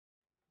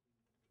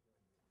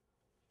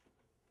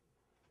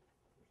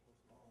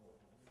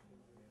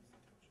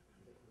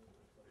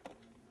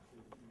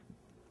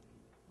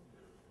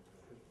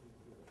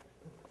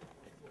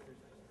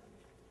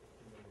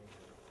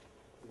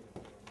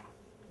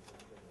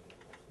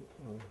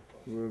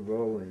We're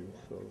rolling,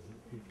 so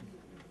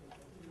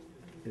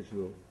it's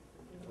rolling.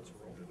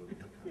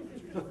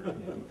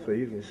 So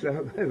you can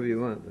stop whenever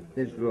you want,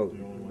 but it's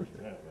rolling.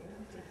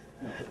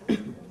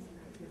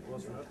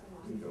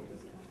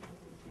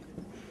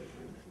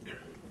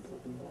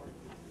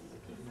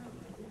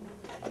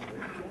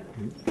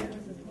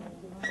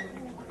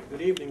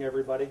 Good evening,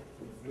 everybody.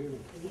 Good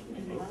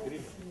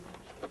evening.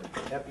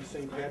 Happy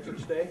St.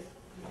 Patrick's Day.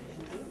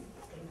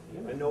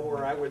 I know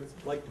where I would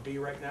like to be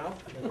right now,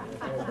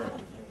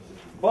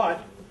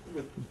 but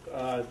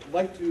I'd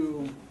like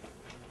to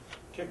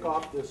kick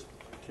off this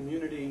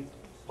community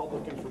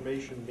public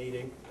information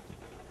meeting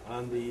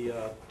on the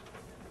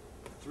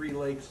Three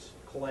Lakes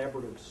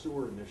Collaborative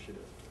Sewer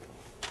Initiative.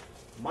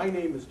 My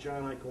name is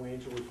John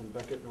Icoangeli from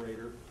Beckett and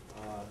Rader.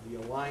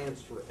 The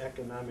Alliance for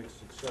Economic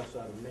Success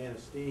out of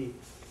Manistee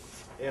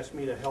asked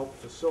me to help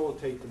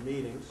facilitate the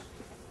meetings.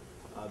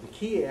 The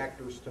key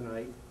actors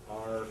tonight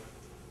are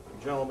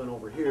a gentleman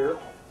over here,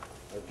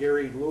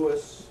 Gary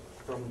Lewis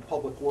from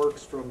Public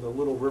Works from the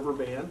Little River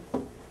Band,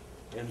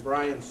 and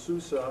Brian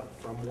Sousa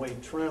from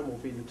Wade Trim will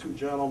be the two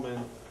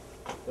gentlemen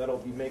that'll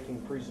be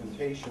making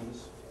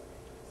presentations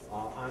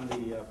on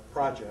the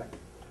project.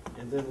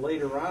 And then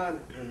later on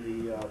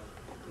in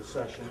the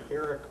session,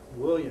 Eric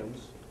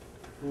Williams,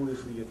 who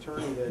is the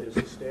attorney that is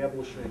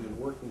establishing and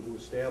working to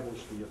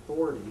establish the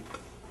authority,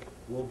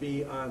 will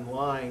be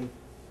online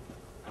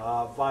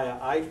via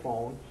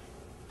iPhone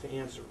to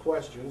answer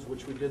questions,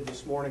 which we did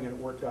this morning, and it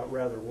worked out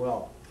rather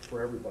well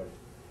for everybody.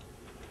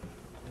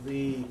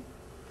 The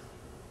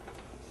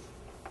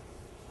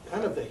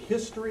kind of the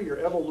history or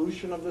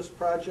evolution of this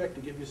project,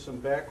 to give you some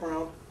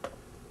background,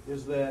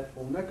 is that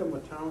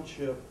Onekama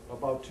Township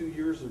about 2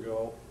 years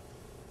ago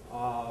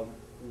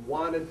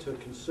wanted to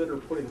consider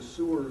putting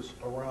sewers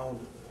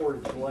around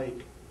Portage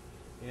Lake,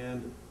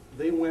 and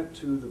they went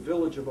to the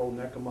village of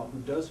Onekama, who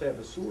does have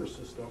a sewer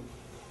system,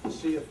 to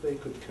see if they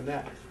could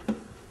connect.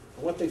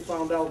 And what they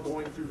found out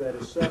going through that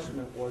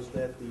assessment was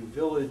that the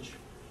village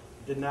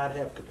did not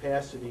have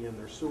capacity in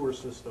their sewer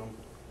system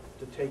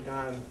to take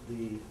on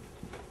the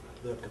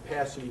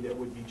capacity that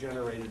would be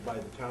generated by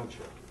the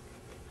township.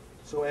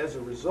 So as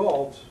a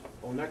result,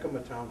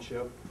 Onekama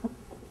Township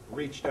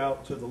reached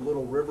out to the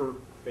Little River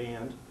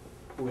Band,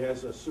 who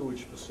has a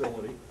sewage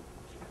facility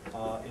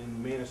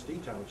in Manistee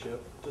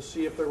Township, to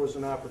see if there was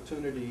an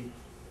opportunity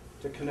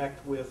to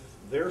connect with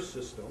their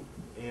system,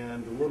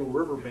 and the Little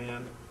River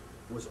Band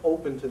was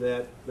open to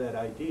that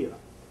idea.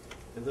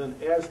 And then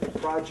as the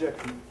project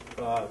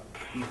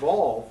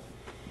evolved,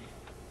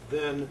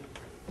 then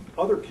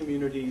other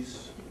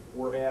communities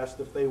were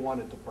asked if they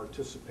wanted to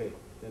participate.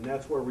 And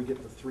that's where we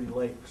get the Three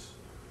Lakes: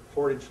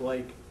 Portage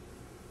Lake,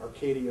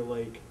 Arcadia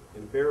Lake,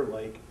 and Bear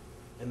Lake,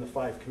 and the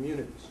 5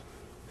 communities.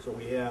 So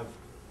we have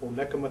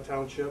Onekama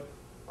Township,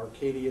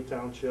 Arcadia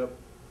Township,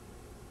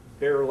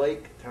 Bear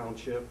Lake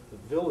Township, the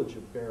village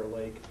of Bear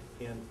Lake,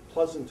 and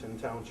Pleasanton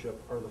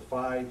Township are the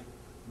 5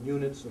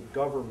 units of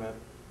government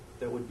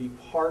that would be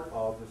part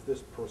of, if this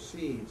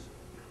proceeds,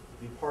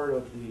 be part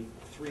of the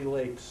Three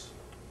Lakes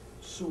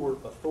Sewer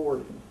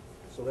Authority.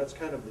 So that's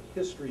kind of the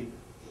history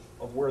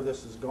of where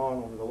this has gone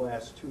over the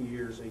last 2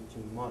 years,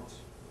 18 months.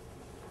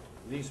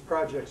 These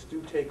projects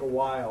do take a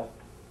while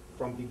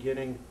from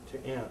beginning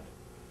to end,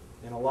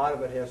 and a lot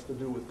of it has to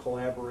do with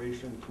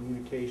collaboration,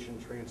 communication,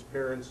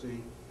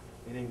 transparency,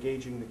 and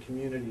engaging the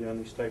community on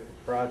these type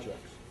of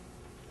projects.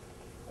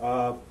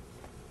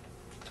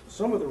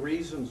 Some of the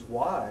reasons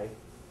why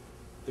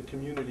the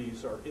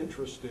communities are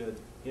interested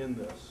in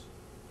this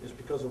is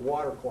because of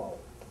water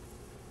quality.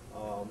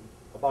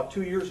 About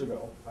 2 years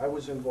ago, I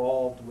was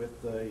involved with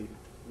the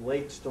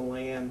Lakes to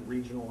Land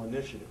Regional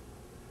Initiative,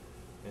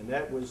 and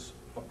that was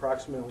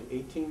approximately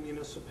 18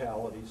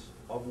 municipalities,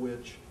 of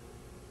which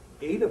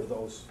 8 of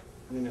those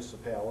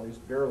municipalities,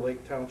 Bear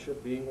Lake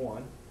Township being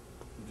one,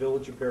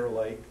 Village of Bear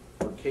Lake,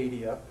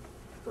 Arcadia,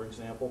 for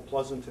example,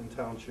 Pleasanton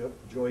Township,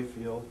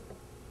 Joyfield,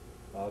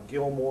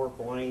 Gilmore,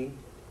 Blaine,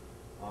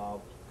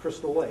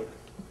 Crystal Lake,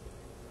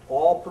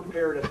 all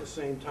prepared at the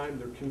same time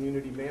their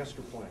community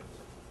master plans.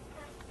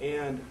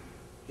 And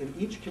in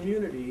each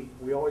community,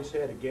 we always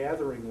had a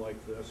gathering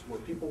like this where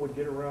people would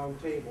get around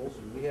tables,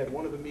 and we had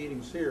one of the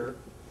meetings here,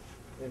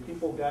 and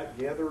people got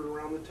gathered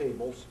around the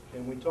tables,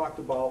 and we talked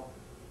about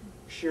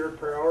shared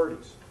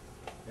priorities.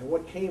 And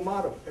what came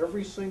out of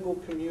every single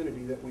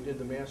community that we did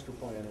the master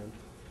plan in,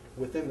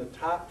 within the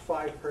top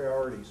 5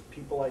 priorities,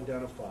 people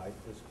identified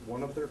as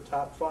one of their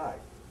top 5,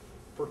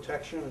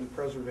 protection and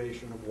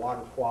preservation of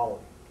water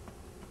quality.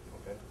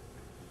 Okay?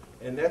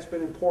 And that's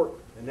been important,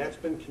 and that's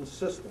been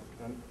consistent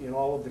in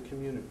all of the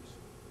communities.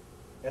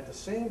 At the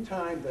same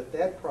time that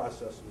that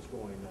process was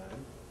going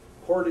on,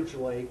 Portage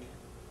Lake,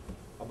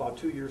 about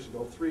 2 years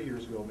ago, 3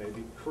 years ago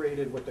maybe,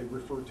 created what they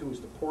refer to as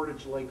the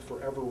Portage Lake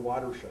Forever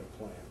Watershed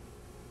Plan.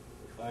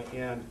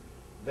 And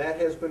that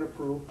has been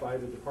approved by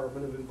the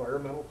Department of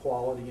Environmental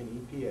Quality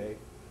and EPA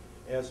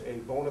as a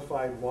bona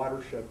fide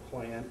watershed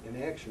plan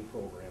and action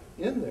program.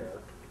 In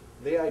there,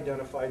 they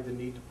identified the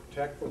need to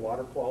protect the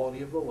water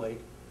quality of the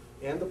lake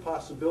and the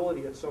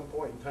possibility at some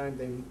point in time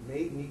they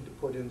may need to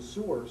put in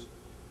sewers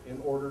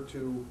in order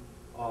to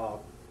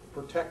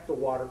protect the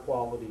water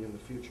quality in the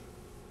future.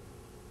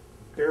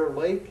 Bear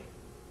Lake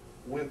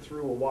went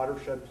through a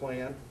watershed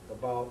plan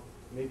about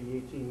maybe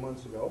 18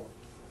 months ago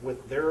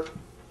with their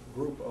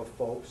group of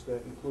folks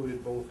that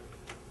included both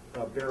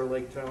Bear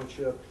Lake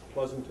Township,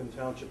 Pleasanton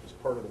Township as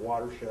part of the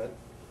watershed.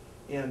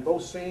 And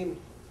those same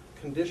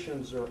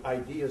conditions or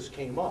ideas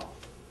came up.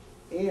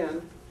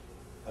 And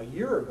a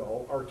year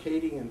ago,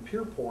 Arcadia and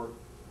Pierport,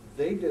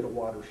 they did a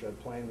watershed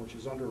plan, which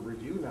is under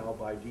review now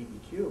by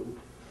DEQ,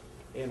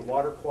 and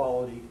water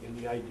quality and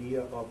the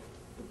idea of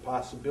the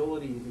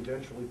possibility of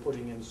eventually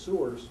putting in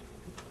sewers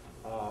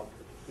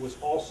was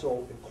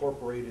also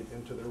incorporated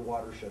into their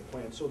watershed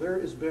plan. So there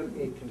has been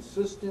a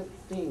consistent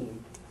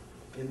theme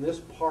in this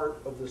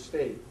part of the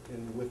state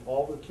and with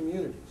all the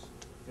communities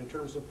in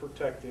terms of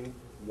protecting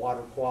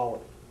water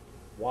quality.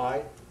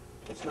 Why?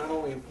 It's not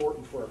only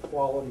important for our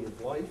quality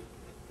of life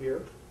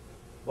here,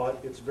 but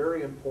it's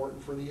very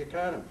important for the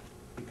economy,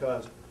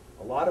 because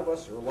a lot of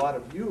us, or a lot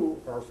of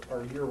you, are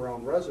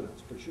year-round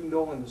residents, but you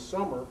know in the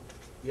summer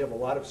you have a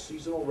lot of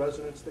seasonal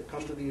residents that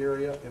come to the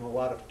area and a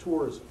lot of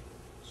tourism.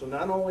 So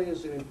not only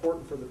is it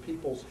important for the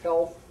people's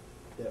health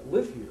that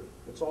live here,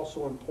 it's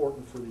also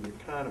important for the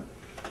economy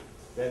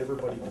that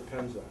everybody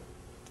depends on.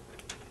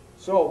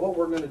 So what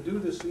we're going to do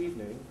this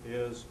evening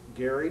is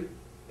Gary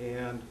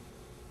and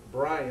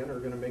Brian are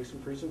going to make some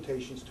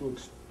presentations to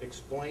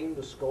explain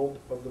the scope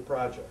of the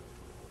project.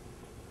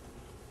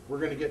 We're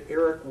going to get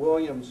Eric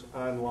Williams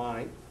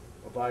online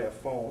via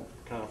phone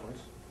conference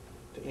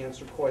to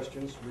answer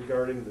questions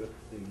regarding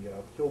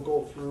he'll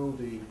go through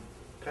the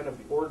kind of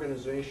the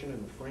organization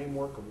and the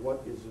framework of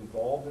what is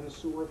involved in the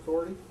sewer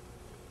authority.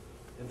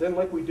 And then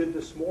like we did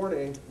this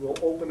morning, we'll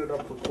open it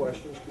up for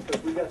questions,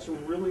 because we got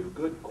some really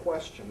good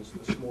questions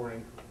this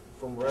morning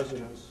from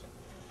residents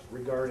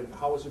regarding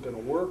how is it going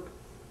to work,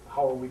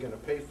 how are we going to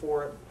pay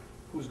for it,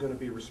 who's going to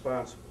be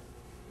responsible.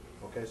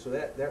 Okay, so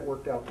that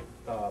worked out.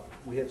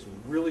 We had some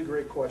really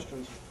great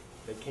questions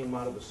that came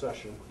out of the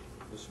session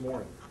this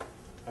morning.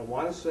 I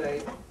want to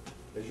say,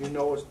 as you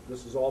know,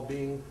 this is all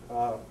being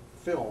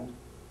filmed,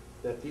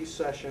 that these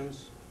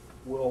sessions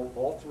will,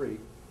 all three,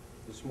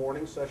 this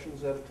morning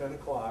session's at 10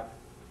 o'clock,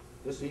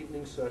 this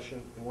evening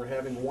session, and we're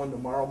having one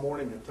tomorrow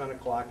morning at 10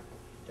 o'clock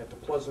at the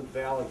Pleasant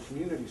Valley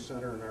Community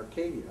Center in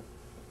Arcadia.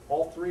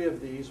 All three of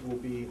these will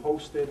be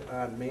hosted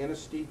on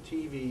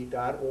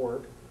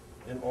ManasteeTV.org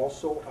and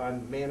also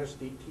on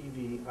Manistee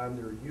TV on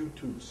their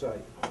YouTube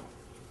site.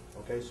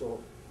 Okay,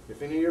 so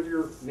if any of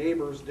your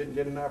neighbors didn't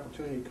get an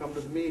opportunity to come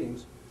to the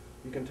meetings,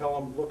 you can tell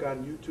them look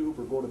on YouTube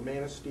or go to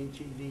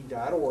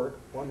ManasteeTV.org,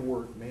 one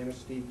word,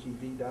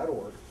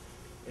 ManasteeTV.org,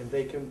 and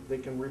they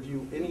can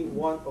review any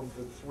one of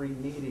the three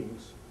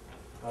meetings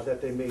that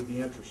they may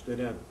be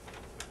interested in.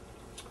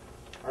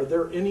 Are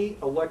there any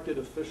elected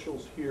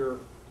officials here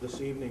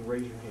this evening?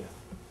 Raise your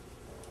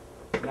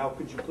hand. Now,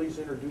 could you please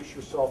introduce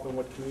yourself and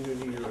what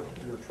community you're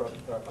elected official?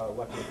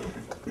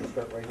 We'll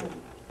start right here.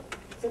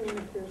 Cindy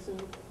McPherson,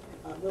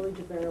 Village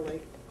of Bear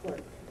Lake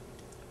clerk.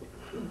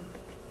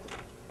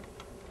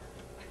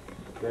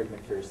 Greg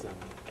McPherson,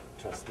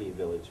 trustee,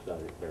 Village of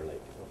Bear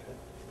Lake. Okay.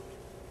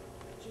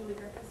 Julie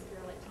Griffiths,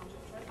 Bear Lake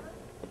Township Treasurer.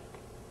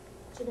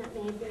 Jeanette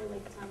May, Bear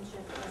Lake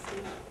Township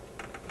trustee.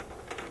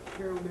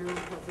 Carol Merrill,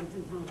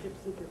 Pleasanton Township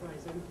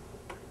supervisor.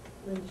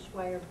 Linda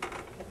Schweier,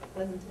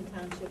 Pleasanton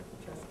Township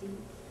trustee.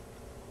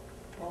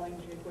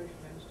 Pauline J. Bush,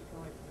 Manistee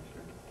County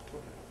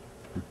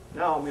Commissioner.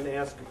 Now I'm going to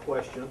ask a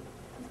question.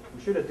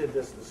 We should have did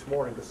this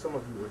morning because some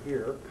of you were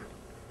here.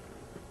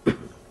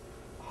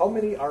 How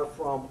many are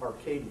from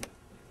Arcadia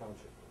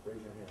Township?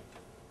 Raise your hand.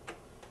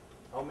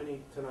 How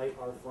many tonight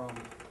are from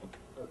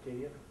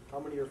Arcadia? How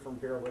many are from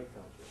Bear Lake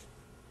Township?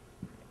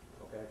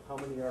 Okay. How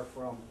many are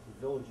from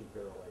the Village of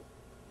Bear Lake?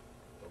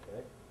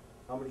 Okay.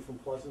 How many from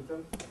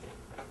Pleasanton?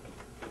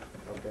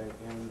 Okay.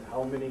 And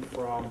how many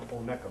from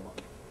Onekama?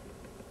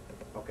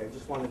 Okay.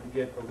 Just wanted to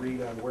get a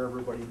read on where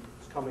everybody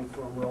is coming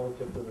from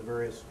relative to the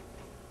various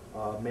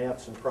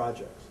maps and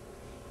projects.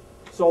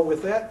 So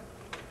with that,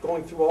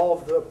 going through all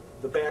of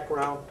the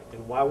background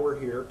and why we're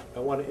here, I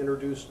want to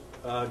introduce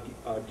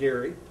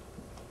Gary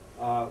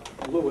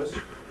Lewis,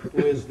 who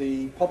is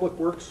the Public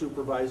Works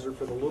Supervisor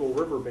for the Little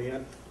River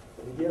Band,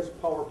 and he has a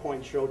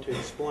PowerPoint show to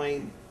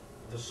explain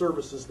the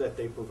services that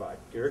they provide.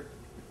 Gary?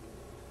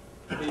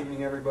 Good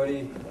evening,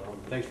 everybody.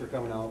 Thanks for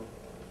coming out.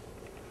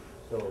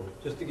 So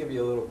just to give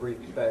you a little brief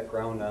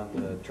background on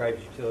the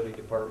Tribes Utility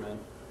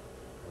Department,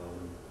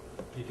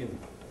 you can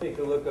take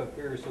a look up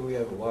here. So we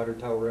have a water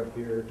tower up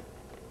here.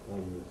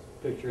 This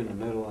picture in the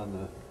middle on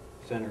the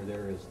center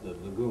there is the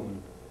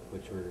lagoon,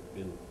 which we've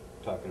been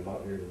talking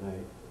about here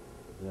tonight.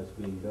 And that's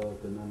being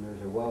built, and then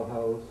there's a well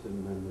house,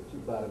 and then the two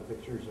bottom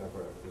pictures of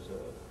there's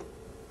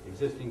a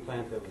existing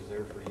plant that was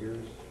there for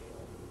years.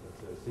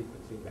 It's a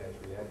sequencing batch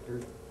reactor.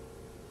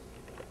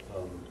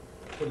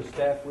 For the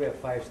staff, we have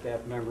 5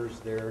 staff members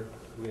there.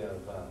 We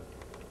have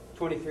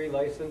 23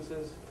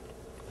 licenses,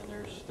 and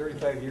there's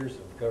 35 years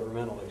of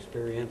governmental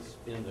experience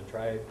in the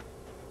tribe.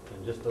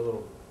 And just a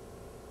little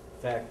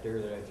fact there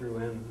that I threw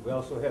in. We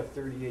also have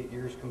 38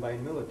 years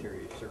combined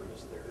military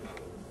service there.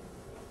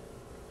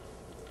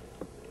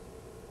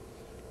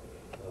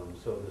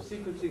 So the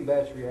sequencing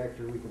batch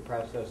reactor, we can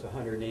process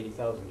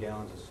 180,000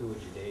 gallons of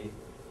sewage a day.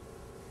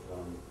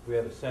 We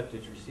have a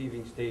septic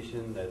receiving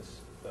station that's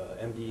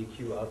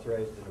MDEQ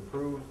authorized and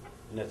approved,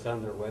 and that's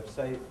on their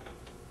website.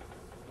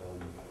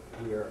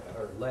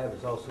 Our lab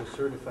is also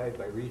certified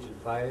by Region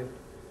 5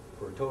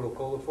 for total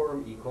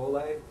coliform E.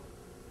 coli,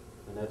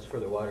 and that's for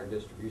the water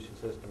distribution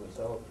system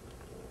itself.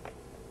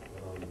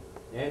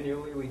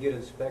 Annually, we get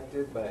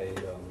inspected by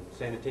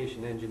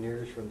sanitation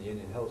engineers from the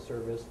Indian Health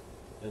Service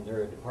and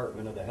their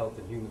Department of the Health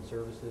and Human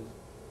Services.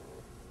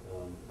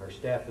 Our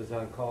staff is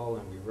on call,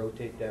 and we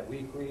rotate that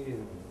weekly,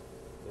 and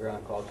they're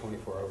on call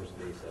 24 hours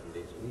a day, 7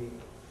 days a week.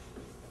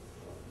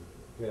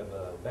 We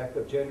have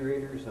backup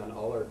generators on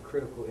all our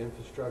critical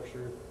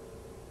infrastructure,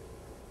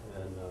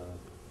 and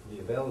the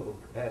available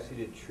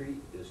capacity to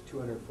treat is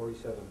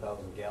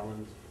 247,000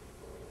 gallons,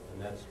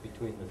 and that's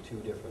between the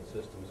two different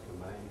systems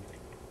combined.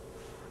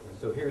 And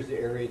so here's the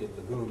aerated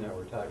lagoon that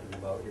we're talking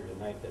about here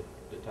tonight that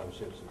the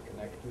townships would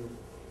connect to.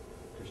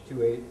 There's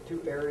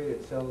two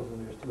aerated cells,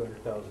 and there's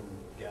 200,000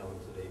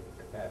 gallons a day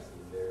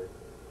capacity there.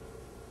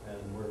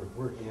 And we're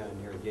working on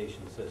an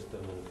irrigation system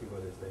and a few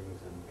other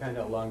things. And kind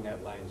of along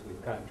that lines,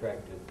 we've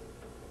contracted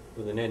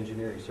with an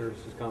engineering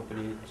services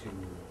company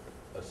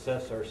to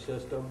assess our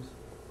systems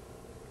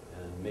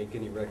and make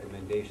any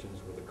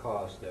recommendations with the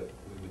cost that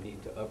we would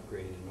need to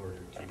upgrade in order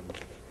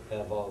to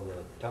have all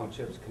the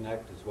townships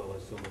connect, as well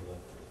as some of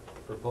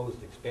the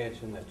proposed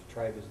expansion that the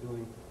tribe is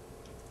doing.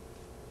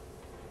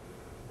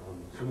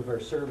 Some of our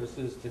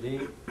services to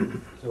date,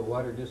 so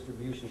water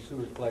distribution,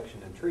 sewer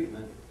collection, and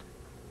treatment.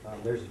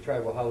 There's a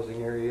tribal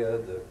housing area,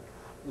 the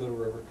Little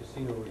River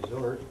Casino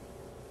Resort,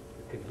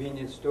 the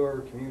convenience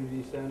store,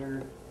 community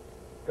center,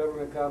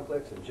 government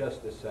complex, and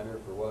justice center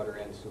for water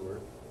and sewer.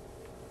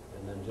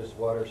 And then just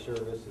water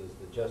service is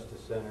the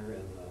justice center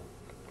and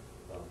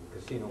the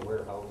casino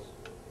warehouse.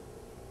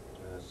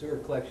 Sewer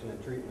collection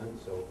and treatment,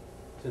 so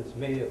since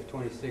May of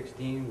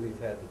 2016, we've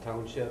had the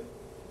township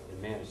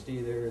in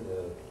Manistee there,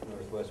 the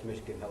Northwest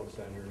Michigan Health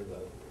Center,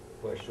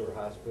 the West Shore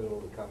Hospital,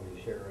 the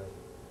county sheriff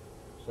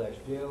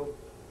 / jail,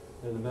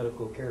 and the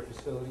medical care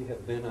facility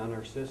have been on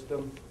our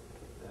system.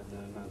 And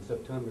then on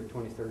September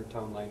 23rd,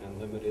 Town Line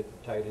Unlimited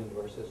tied into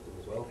our system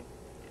as well.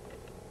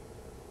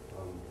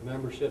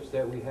 Memberships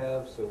that we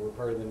have, so we're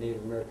part of the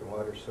Native American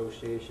Water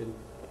Association,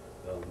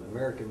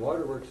 American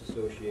Water Works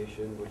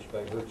Association, which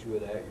by virtue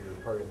of that, you're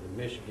part of the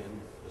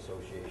Michigan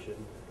Association.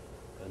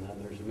 And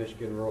then there's the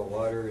Michigan Rural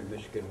Water and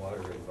Michigan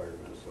Water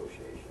Environment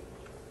Association.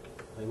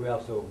 And we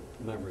also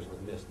members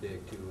with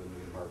MISDIG too, and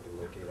we mark and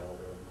locate all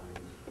their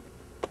lines.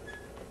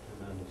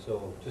 And then,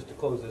 so just to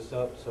close this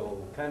up,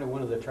 so kind of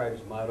one of the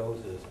tribe's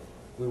mottos is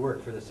we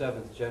work for the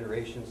 7th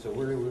generation. So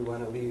where do we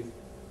want to leave?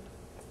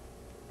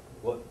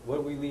 What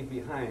do we leave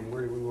behind?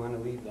 Where do we want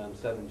to leave them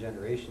 7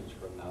 generations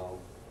from now?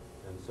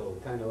 And so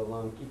kind of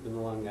keeping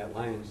along that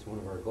lines, one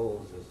of our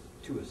goals is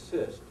to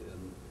assist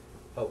in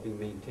helping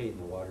maintain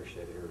the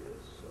watershed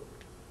areas. So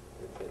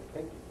that's it.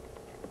 Thank you.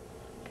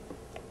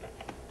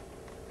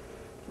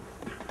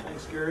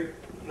 Thanks, Gary.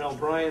 Now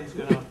Brian's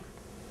going to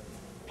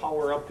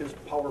power up his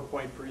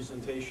PowerPoint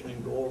presentation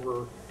and go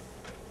over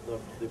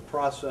the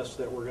process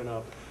that we're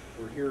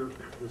here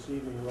this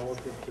evening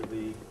relative to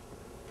the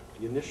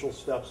initial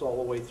steps all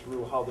the way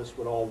through how this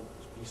would all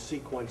be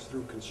sequenced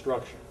through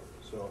construction.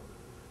 So,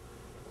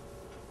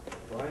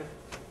 Brian?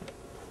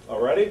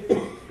 All righty.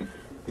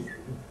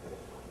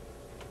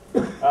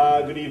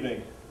 Good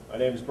evening. My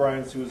name is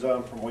Brian Souza.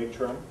 I'm from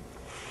Waitrim,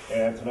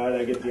 and tonight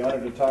I get the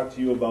honor to talk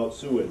to you about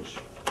sewage.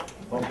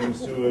 Pumping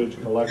sewage,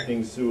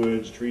 collecting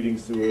sewage, treating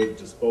sewage,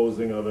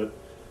 disposing of it,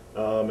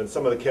 and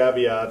some of the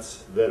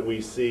caveats that we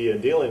see in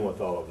dealing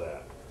with all of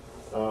that.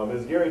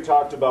 As Gary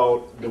talked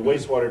about the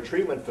wastewater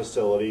treatment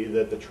facility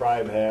that the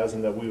tribe has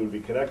and that we would be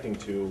connecting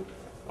to,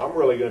 I'm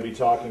really going to be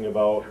talking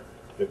about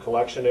the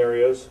collection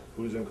areas,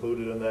 who's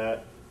included in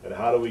that, and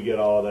how do we get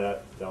all of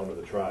that down to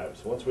the tribe.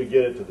 So once we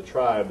get it to the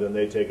tribe, then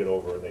they take it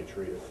over and they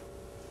treat it.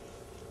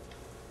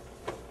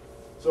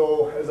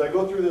 So as I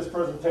go through this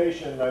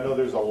presentation, I know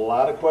there's a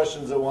lot of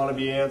questions that want to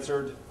be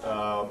answered.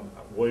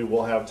 We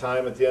will have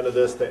time at the end of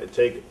this to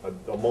take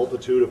a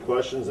multitude of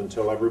questions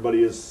until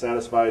everybody is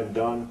satisfied and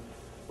done.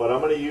 But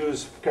I'm going to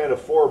use kind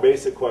of 4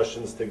 basic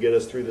questions to get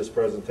us through this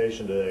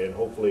presentation today, and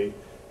hopefully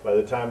by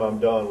the time I'm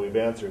done, we've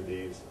answered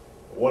these.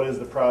 What is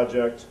the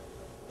project?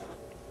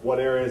 What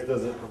areas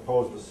does it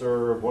propose to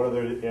serve? What are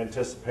the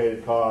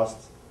anticipated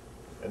costs?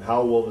 And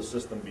how will the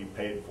system be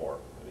paid for?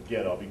 And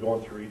again, I'll be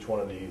going through each one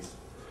of these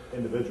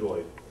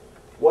individually.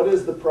 What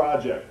is the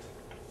project?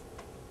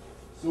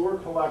 Sewer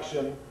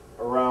collection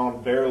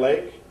around Bear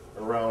Lake,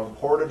 around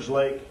Portage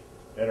Lake,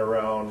 and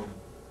around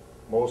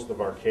most of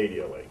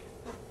Arcadia Lake.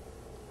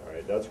 All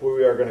right, that's where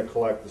we are going to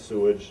collect the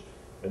sewage,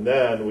 and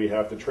then we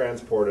have to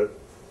transport it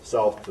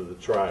south to the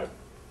tribe.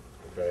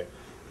 Okay.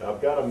 Now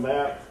I've got a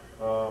map,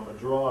 a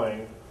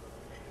drawing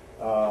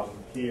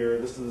here.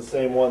 This is the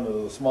same one,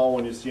 the small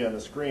one you see on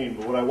the screen.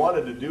 But what I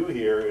wanted to do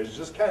here is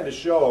just kind of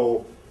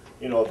show,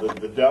 you know,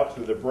 the depth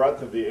or the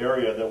breadth of the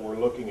area that we're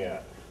looking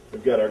at.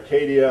 We've got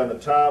Arcadia on the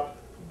top,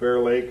 Bear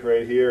Lake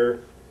right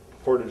here,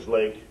 Portage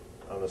Lake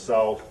on the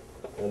south,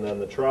 and then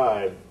the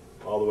Tribe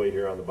all the way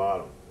here on the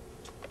bottom.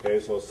 Okay,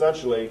 so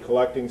essentially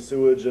collecting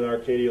sewage in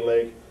Arcadia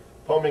Lake,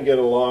 pumping it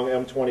along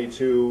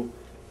M22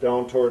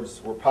 down towards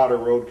where Potter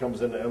Road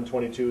comes into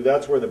M22.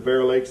 That's where the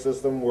Bear Lake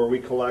system, where we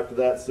collect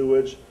that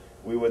sewage,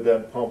 we would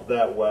then pump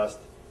that west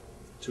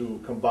to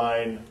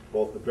combine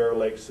both the Bear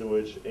Lake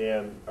sewage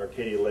and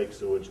Arcadia Lake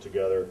sewage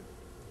together.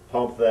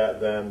 Pump that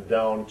then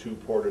down to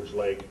Portage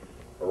Lake,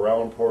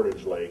 around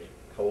Portage Lake,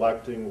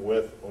 collecting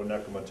with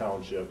Onekama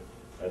Township,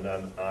 and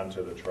then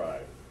onto the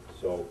Tribe.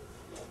 So,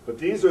 but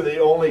these are the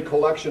only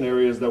collection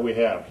areas that we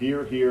have,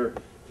 here, here,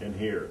 and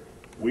here.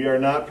 We are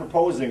not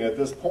proposing at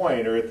this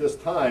point, or at this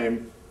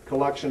time,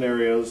 collection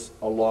areas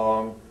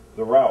along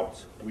the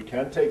routes. We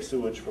can take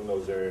sewage from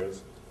those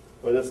areas,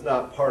 but it's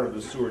not part of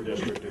the sewer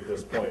district at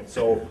this point.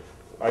 So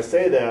I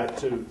say that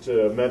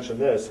to mention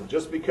this.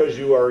 Just because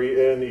you are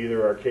in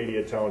either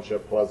Arcadia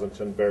Township,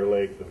 Pleasanton, Bear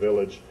Lake, the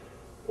Village,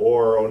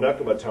 or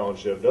Onekama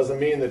Township, doesn't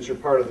mean that you're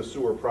part of the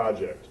sewer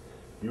project.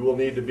 You will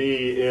need to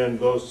be in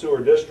those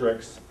sewer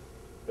districts.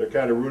 They're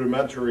kind of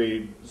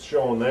rudimentary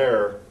shown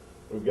there.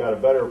 We've got a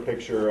better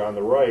picture on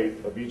the right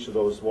of each of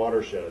those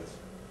watersheds.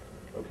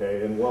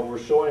 Okay, and what we're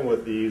showing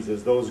with these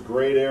is those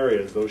grayed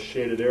areas, those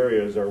shaded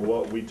areas, are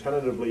what we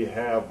tentatively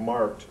have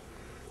marked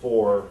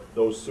for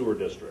those sewer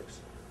districts.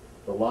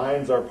 The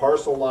lines are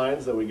parcel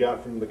lines that we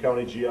got from the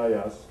county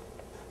GIS.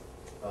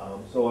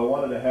 So I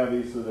wanted to have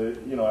these so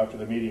that, you know, after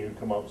the meeting you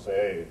come up and say,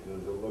 hey,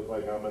 does it look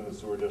like I'm in the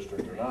sewer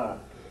district or not?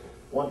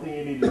 One thing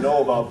you need to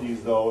know about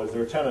these, though, is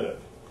they're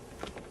tentative.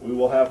 We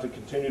will have to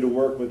continue to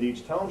work with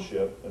each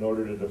township in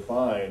order to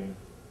define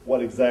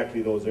what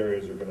exactly those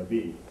areas are going to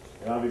be.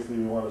 And obviously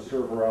we want to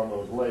serve around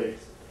those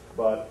lakes,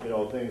 but, you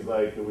know, things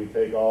like, do we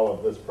take all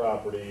of this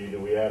property, do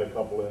we add a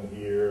couple in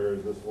here,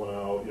 is this one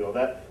out, you know,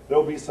 that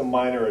there'll be some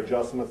minor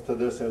adjustments to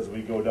this as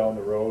we go down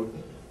the road,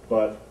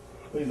 but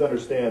please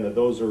understand that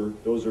those are,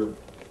 you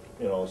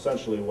know,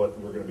 essentially what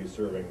we're going to be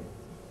serving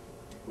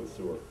with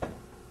sewer.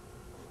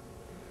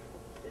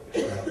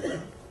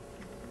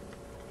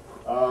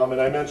 And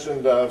I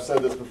mentioned, I've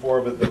said this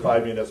before, but the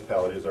 5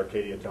 municipalities,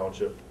 Arcadia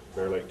Township,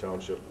 Bear Lake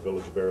Township,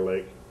 Village of Bear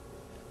Lake,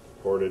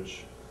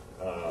 Portage,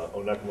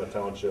 Onekama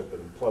Township,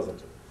 and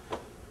Pleasanton.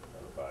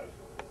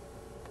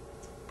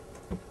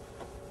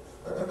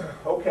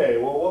 Okay,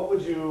 well,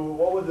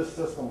 what would this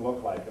system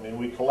look like? I mean,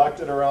 we collect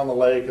it around the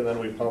lake and then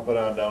we pump it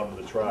on down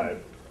to the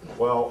Tribe.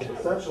 Well,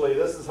 essentially,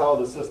 this is how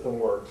the system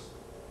works.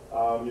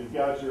 You've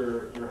got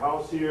your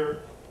house here,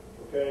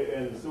 okay,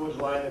 and the sewage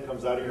line that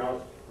comes out of your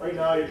house. Right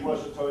now, you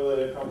flush the toilet,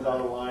 it comes out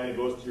of the line, it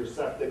goes to your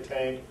septic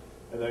tank,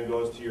 and then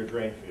goes to your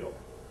drain field.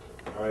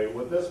 All right,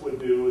 what this would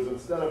do is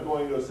instead of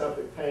going to a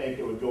septic tank,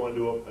 it would go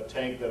into a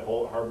tank that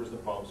harbors the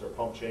pumps, or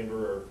pump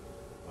chamber,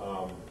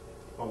 or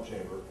pump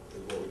chamber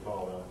is what we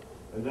call it now.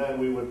 And then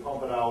we would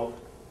pump it out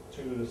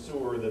to the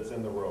sewer that's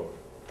in the road.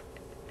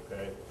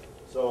 Okay,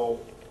 so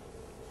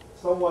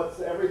somewhat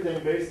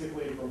everything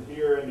basically from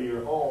here into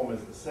your home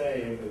is the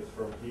same. It's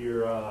from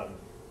here on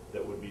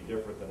that would be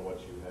different than what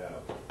you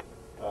have.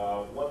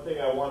 One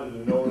thing I wanted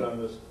to note on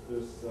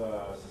this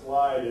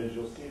slide is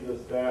you'll see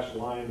this dashed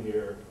line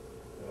here.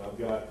 I've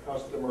got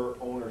customer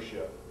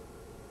ownership.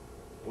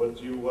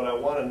 What I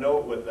want to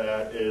note with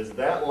that is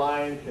that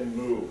line can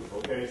move.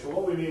 Okay, so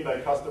what we mean by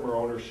customer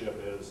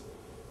ownership is,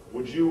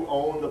 would you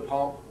own the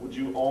pump? Would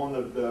you own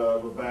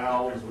the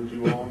valves? Would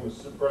you own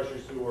the pressure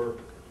sewer?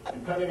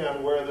 Depending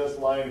on where this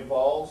line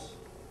falls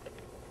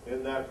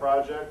in that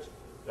project,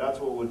 that's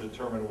what would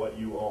determine what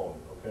you own.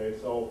 Okay,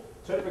 so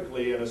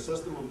typically in a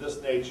system of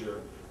this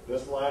nature,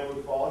 this line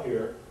would fall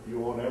here.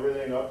 You own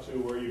everything up to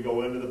where you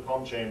go into the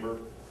pump chamber,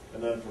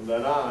 and then from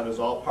then on is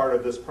all part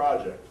of this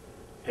project.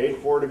 Paid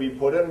for to be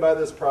put in by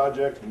this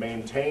project,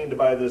 maintained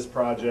by this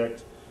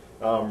project,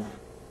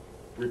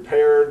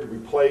 repaired,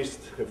 replaced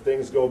if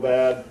things go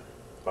bad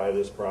by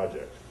this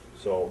project.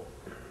 So,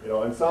 you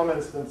know, in some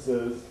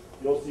instances,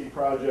 you'll see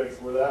projects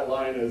where that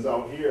line is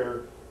out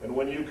here, and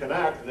when you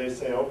connect, they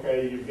say,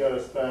 okay, you've got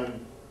to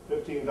spend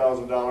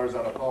 $15,000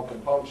 on a pump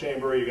and pump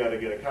chamber, you got to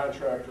get a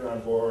contractor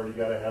on board, you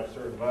got to have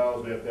certain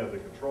valves, we have to have the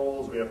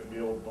controls, we have to be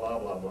able to blah,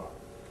 blah, blah.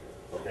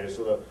 Okay,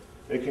 so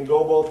it can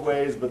go both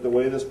ways, but the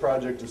way this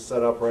project is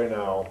set up right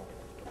now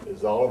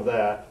is all of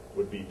that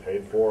would be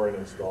paid for and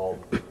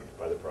installed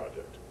by the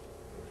project.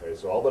 Okay,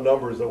 so all the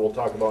numbers that we'll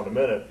talk about in a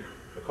minute,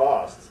 the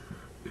costs,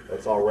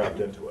 that's all wrapped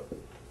into it.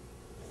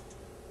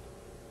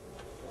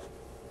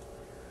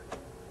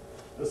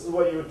 This is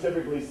what you would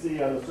typically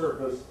see on the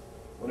surface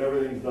when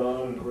everything's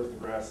done, and of course the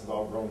grass is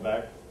all grown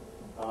back.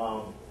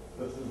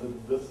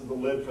 This is the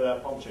lid for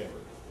that pump chamber.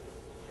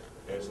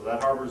 Okay, so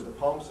that harbors the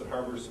pumps, it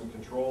harbors some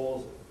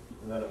controls,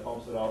 and then it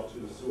pumps it out to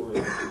the sewer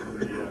in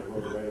the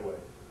road right away.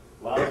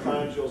 A lot of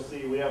times you'll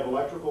see we have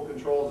electrical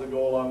controls that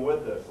go along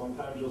with this.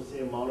 Sometimes you'll see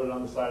them mounted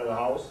on the side of the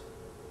house.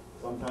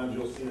 Sometimes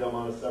you'll see them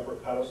on a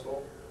separate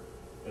pedestal.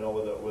 you know,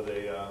 with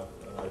a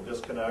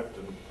disconnect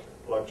and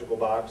electrical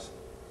box.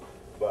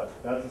 But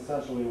that's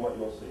essentially what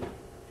you'll see.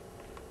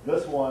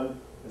 This one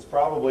is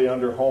probably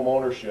under home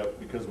ownership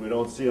because we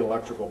don't see an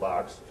electrical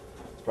box.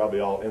 It's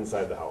probably all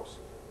inside the house.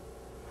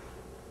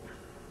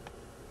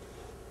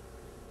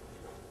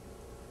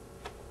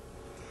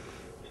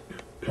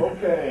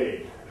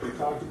 Okay, we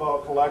talked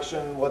about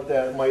collection, what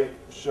that might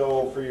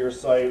show for your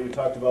site. We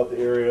talked about the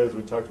areas.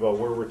 We talked about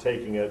where we're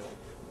taking it.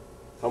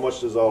 How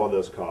much does all of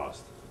this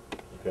cost?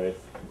 Okay,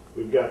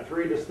 we've got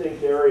 3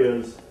 distinct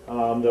areas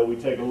that we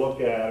take a look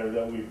at or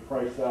that we've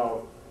priced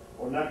out.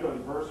 Onekama,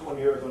 the first one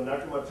here is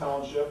Onekama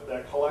Township,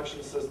 that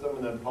collection system,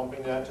 and then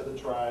pumping that to the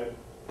tribe,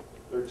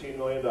 $13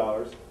 million.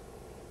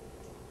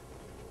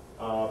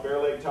 Bear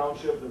Lake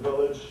Township, the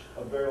village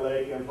of Bear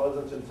Lake, and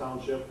Pleasanton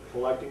Township,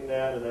 collecting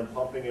that and then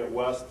pumping it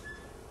west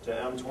to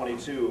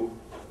M22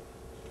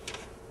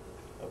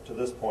 up to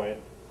this point.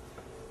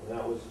 And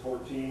that was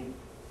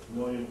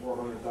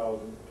 $14,400,000.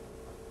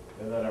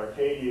 And then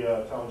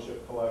Arcadia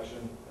Township collection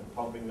and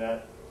pumping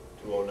that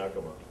to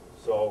Onekama.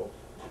 So,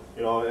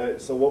 you know,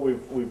 so what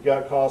we've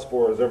got cost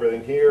for is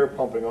everything here,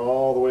 pumping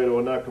all the way to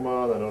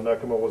Onekama, then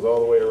Onekama was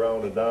all the way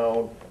around and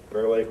down.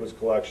 Bear Lake was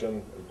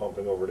collection and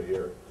pumping over to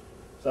here.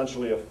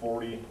 Essentially a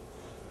 $40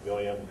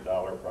 million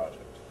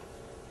project.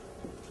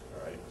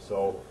 All right,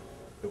 so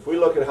if we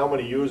look at how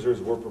many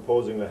users we're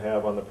proposing to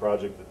have on the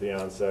project at the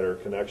onset or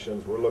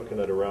connections, we're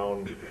looking at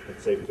around,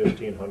 let's say,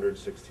 1,500,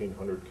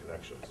 1,600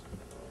 connections.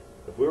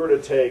 If we were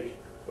to take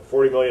a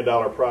 $40 million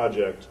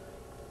project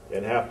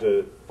and have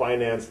to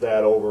finance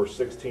that over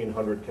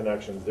 1,600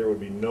 connections, there would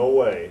be no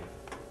way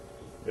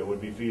it would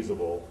be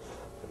feasible.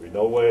 There'd be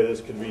no way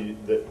this could be,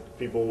 that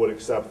people would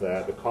accept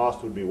that. The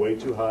cost would be way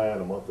too high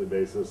on a monthly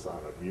basis, on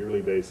a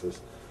yearly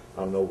basis,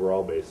 on an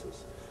overall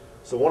basis.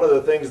 So one of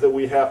the things that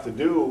we have to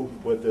do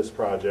with this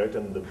project,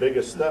 and the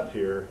biggest step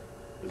here,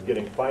 is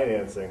getting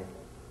financing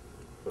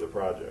for the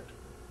project.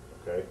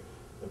 Okay?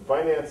 And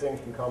financing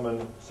can come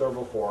in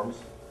several forms.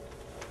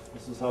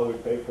 This is how we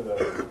pay for the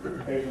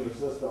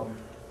system.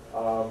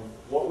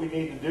 What we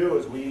need to do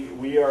is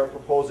we are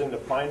proposing to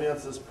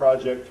finance this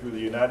project through the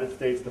United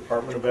States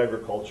Department of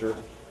Agriculture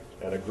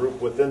and a group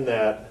within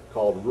that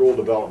called Rural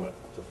Development.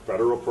 It's a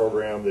federal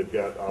program. They've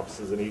got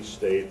offices in each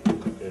state,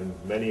 and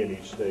many in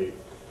each state,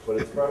 but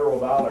it's federal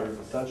dollars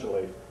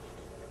essentially.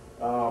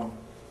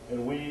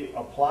 And we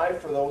apply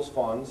for those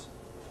funds,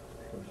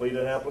 complete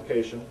an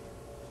application,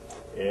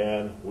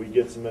 and we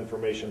get some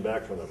information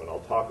back from them. And I'll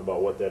talk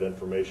about what that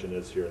information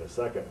is here in a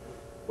second.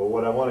 But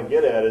what I want to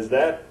get at is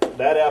that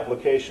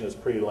application is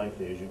pretty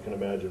lengthy, as you can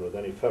imagine, with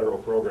any federal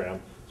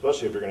program,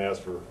 especially if you're going to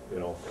ask for, you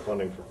know,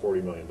 funding for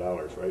 $40 million,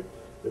 right?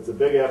 It's a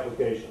big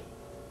application.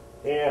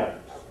 And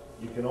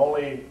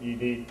you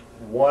need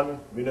one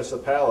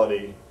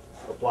municipality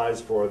applies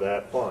for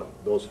that fund,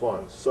 those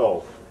funds.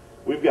 So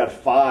we've got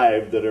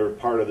 5 that are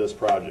part of this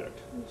project.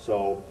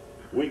 So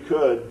we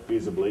could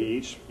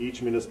feasibly,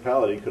 each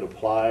municipality could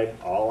apply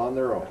all on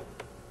their own.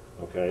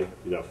 Okay?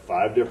 You'd have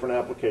 5 different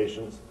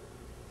applications.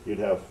 You'd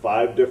have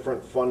 5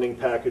 different funding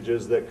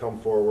packages that come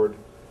forward.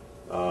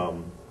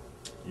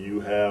 You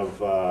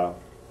have,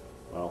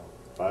 well,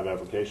 5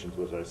 applications,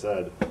 which I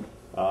said.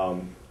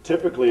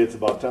 Typically, it's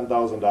about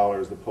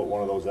 $10,000 to put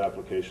one of those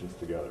applications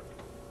together.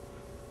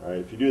 All right,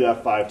 if you do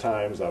that 5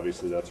 times,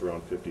 obviously that's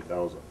around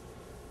 $50,000.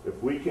 If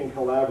we can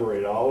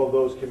collaborate all of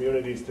those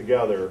communities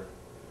together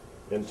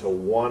into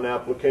one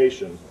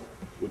application,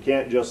 we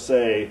can't just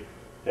say,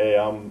 hey,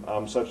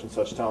 I'm such and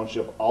such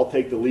township, I'll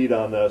take the lead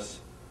on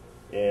this,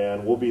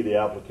 and we'll be the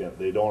applicant.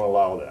 They don't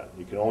allow that.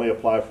 You can only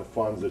apply for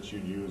funds that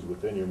you'd use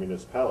within your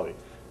municipality.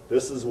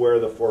 This is where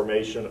the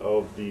formation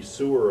of the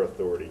sewer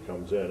authority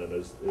comes in. And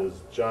as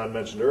John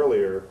mentioned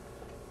earlier,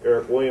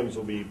 Eric Williams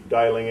will be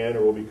dialing in,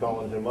 or we'll be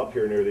calling him up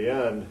here near the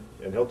end,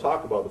 and he'll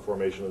talk about the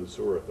formation of the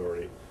sewer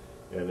authority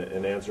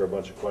and answer a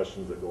bunch of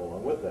questions that go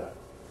along with that.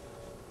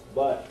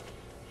 But,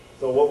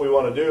 so what we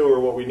want to do, or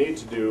what we need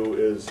to do,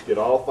 is get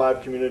all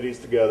 5 communities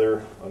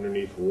together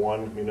underneath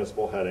one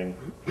municipal heading,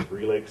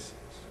 3 Lakes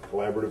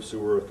Collaborative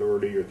Sewer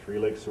Authority or 3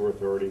 Lakes Sewer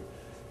Authority,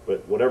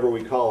 but whatever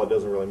we call it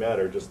doesn't really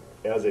matter, just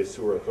as a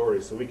sewer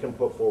authority, so we can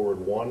put forward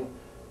one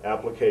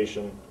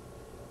application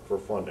for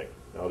funding.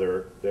 Now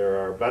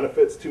there are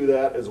benefits to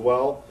that as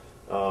well.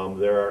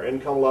 There are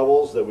income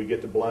levels that we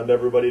get to blend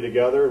everybody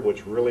together,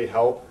 which really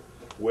help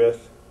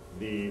with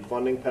the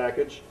funding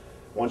package.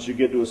 Once you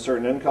get to a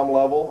certain income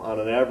level, on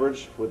an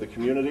average with the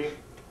community,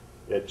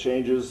 it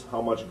changes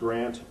how much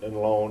grant and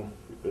loan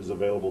is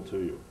available to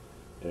you.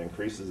 It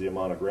increases the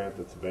amount of grant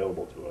that's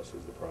available to us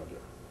as the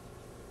project.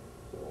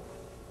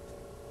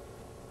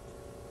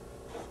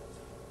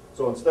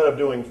 So instead of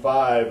doing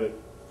 5 at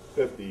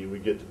 50, we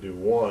get to do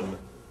 1.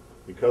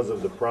 Because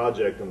of the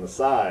project and the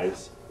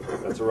size,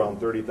 that's around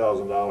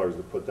 $30,000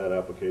 to put that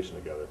application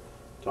together.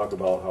 Talk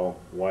about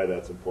why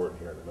that's important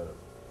here in a minute.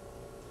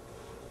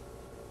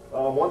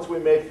 Once we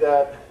make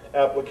that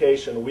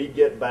application, we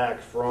get back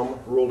from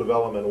Rural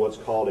Development what's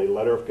called a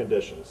letter of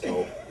conditions.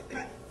 So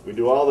we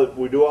do all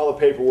the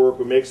paperwork,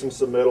 we make some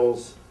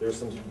submittals, there's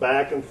some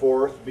back and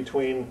forth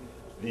between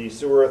the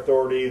sewer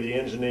authority, the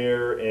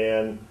engineer,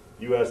 and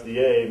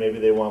USDA, maybe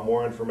they want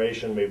more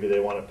information, maybe they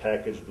want it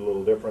packaged a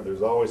little different.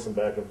 There's always some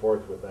back and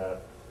forth with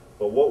that.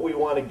 But what we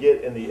want to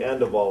get in the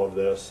end of all of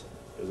this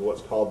is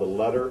what's called the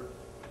letter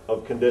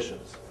of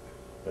conditions.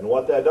 And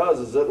what that does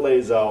is it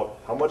lays out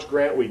how much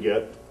grant we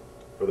get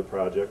for the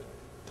project,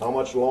 how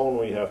much loan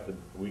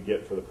we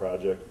get for the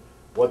project,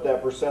 what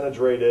that percentage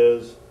rate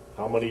is,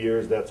 how many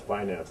years that's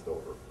financed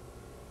over.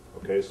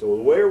 Okay, so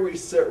where we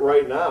sit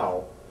right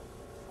now,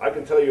 I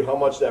can tell you how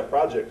much that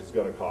project is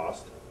going to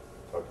cost.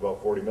 Talked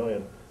about 40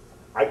 million.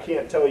 I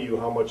can't tell you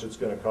how much it's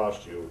going to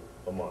cost you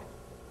a month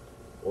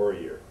or a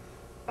year.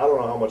 I don't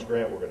know how much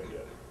grant we're going to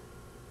get.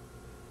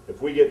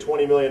 If we get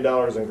 $20 million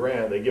in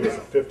grant, they give us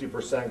a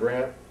 50%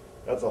 grant,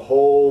 that's a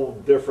whole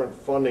different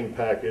funding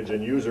package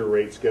and user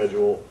rate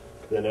schedule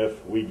than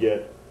if we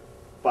get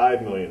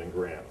 $5 million in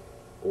grant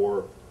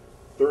or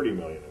 $30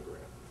 million in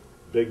grant.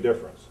 Big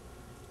difference.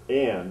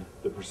 And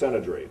the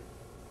percentage rate.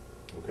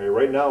 Okay,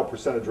 right now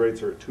percentage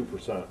rates are at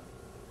 2%.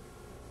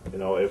 You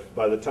know, if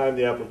by the time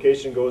the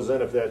application goes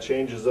in, if that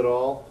changes at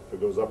all, if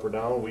it goes up or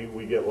down,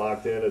 we get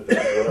locked in at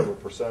that whatever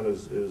percent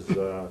is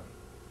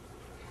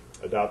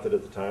adopted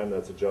at the time.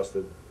 That's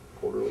adjusted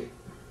quarterly.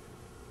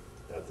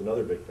 That's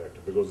another big factor.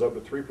 If it goes up to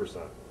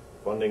 3%,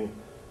 funding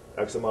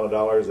X amount of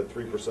dollars at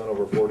 3%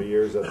 over 40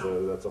 years,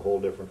 that's a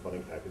whole different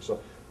funding package. So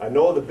I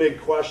know the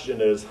big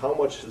question is how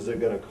much is it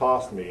going to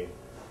cost me,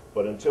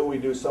 but until we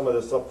do some of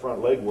this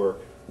upfront legwork,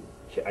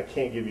 I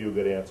can't give you a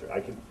good answer.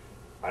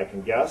 I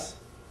can guess,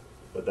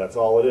 but that's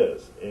all it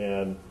is.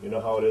 And you know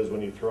how it is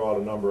when you throw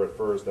out a number at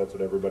first, that's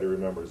what everybody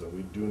remembers, and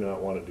we do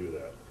not want to do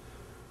that.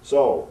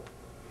 So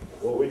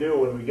what we do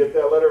when we get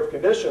that letter of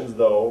conditions,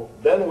 though,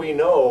 then we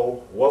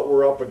know what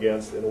we're up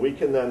against, and we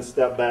can then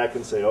step back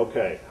and say,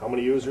 okay, how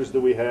many users do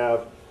we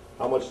have?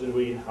 How much do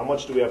we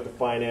have to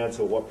finance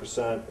at what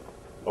percent?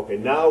 Okay,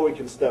 now we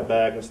can step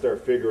back and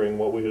start figuring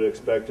what we would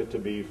expect it to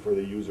be for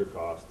the user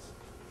costs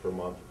per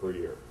month, per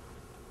year.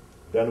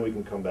 Then we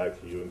can come back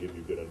to you and give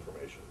you good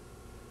information.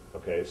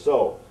 Okay,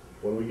 so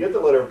when we get the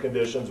letter of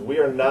conditions, we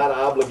are not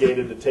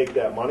obligated to take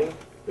that money.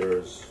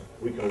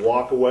 We can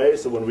walk away.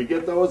 So when we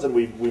get those and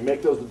we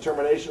make those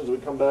determinations, we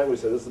come back and we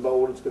say, this is about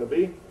what it's going to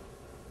be.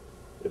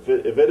 If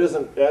it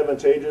isn't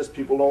advantageous,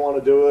 people don't want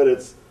to do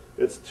it,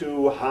 it's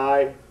too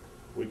high,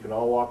 we can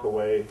all walk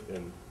away.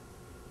 And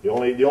the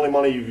only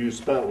money you've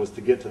spent was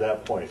to get to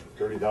that point.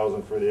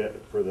 $30,000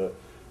 for the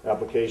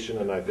application,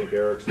 and I think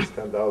Eric's is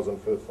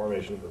 $10,000 for the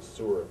formation of the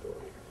sewer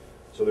authority.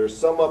 So there's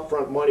some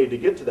upfront money to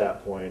get to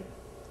that point,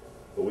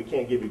 but we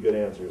can't give you good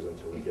answers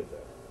until we get there.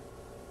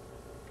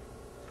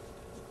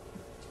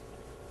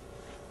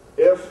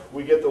 If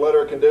we get the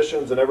letter of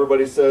conditions and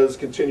everybody says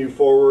continue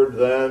forward,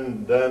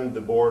 then the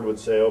board would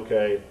say,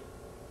 okay,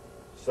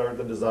 start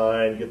the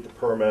design, get the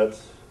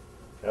permits,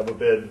 have a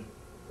bid,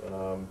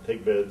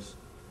 take bids,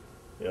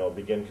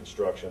 begin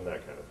construction,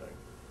 that kind of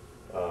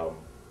thing.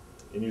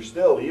 And you're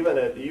still, even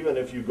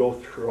if you go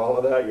through all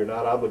of that, you're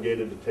not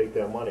obligated to take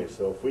that money.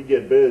 So if we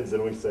get bids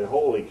and we say,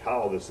 holy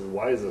cow,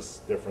 why is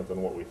this different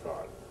than what we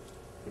thought?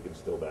 We can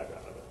still back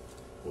out of it.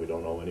 We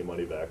don't owe any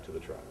money back to the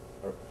tribe.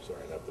 Or, sorry,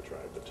 not the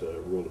tribe, but to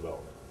rural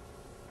development.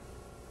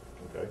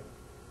 Okay?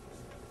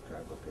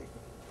 Tribe will take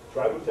it.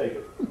 Tribe would take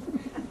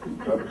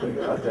it. Tribe would take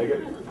it. I'll take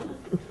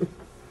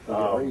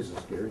it. Raise is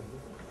scary.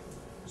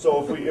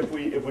 So if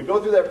we go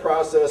through that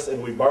process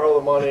and we borrow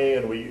the money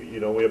and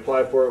we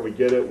apply for it, we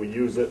get it, we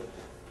use it,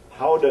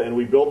 and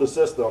we build the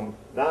system,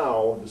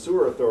 now the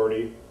sewer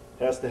authority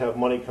has to have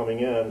money coming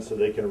in so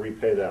they can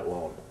repay that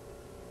loan.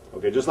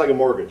 Okay, just like a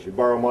mortgage. You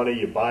borrow money,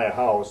 you buy a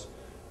house,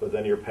 but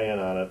then you're paying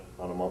on it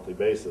on a monthly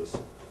basis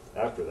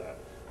after that.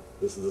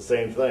 This is the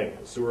same thing.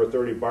 The sewer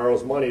authority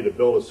borrows money to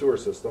build a sewer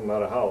system,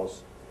 not a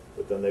house,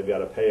 but then they've got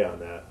to pay on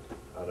that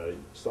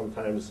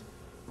sometimes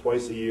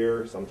twice a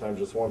year, sometimes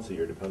just once a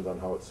year, depends on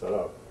how it's set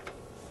up.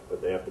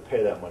 But they have to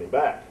pay that money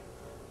back.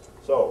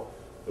 So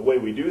the way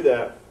we do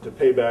that to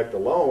pay back the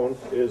loan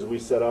is we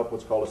set up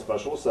what's called a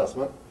special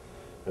assessment.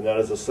 And that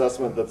is an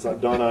assessment that's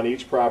done on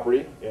each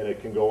property, and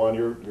it can go on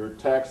your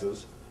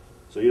taxes.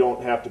 So you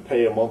don't have to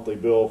pay a monthly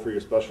bill for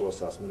your special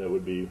assessment. It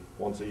would be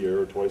once a year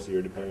or twice a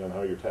year, depending on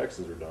how your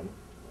taxes are done.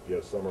 You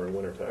have summer and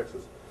winter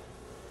taxes.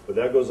 But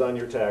that goes on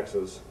your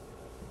taxes,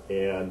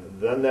 and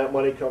then that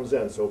money comes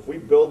in. So if we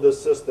build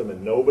this system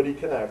and nobody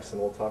connects,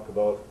 and we'll talk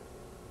about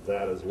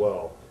that as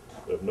well,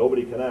 but if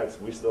nobody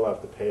connects, we still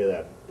have to pay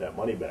that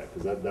money back,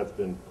 because that's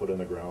been put in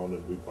the ground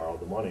and we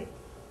borrowed the money.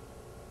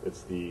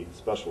 It's the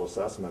special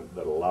assessment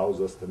that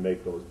allows us to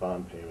make those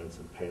bond payments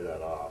and pay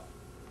that off,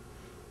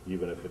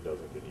 even if it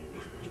doesn't get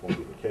used, which won't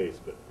be the case,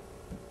 but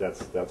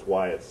that's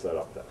why it's set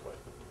up that way.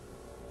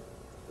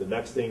 The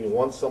next thing,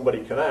 once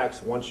somebody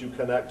connects, once you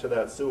connect to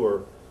that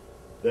sewer,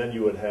 then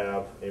you would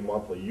have a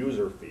monthly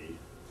user fee,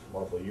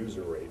 monthly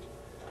user rate,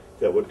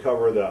 that would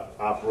cover the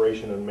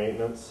operation and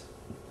maintenance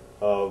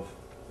of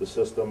the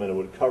system, and it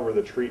would cover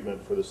the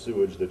treatment for the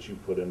sewage that you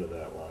put into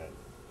that line.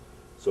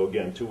 So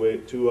again,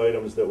 two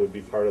items that would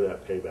be part of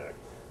that payback: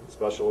 the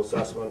special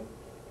assessment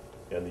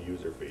and the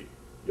user fee.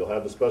 You'll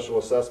have the special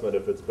assessment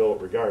if it's built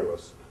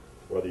regardless,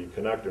 whether you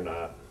connect or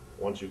not.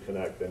 Once you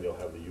connect, then you'll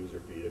have the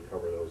user fee to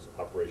cover those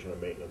operation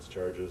and maintenance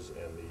charges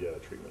and the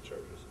treatment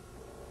charges.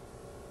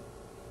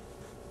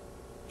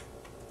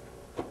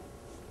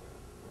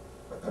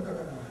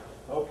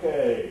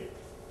 Okay.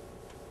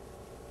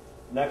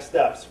 Next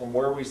steps from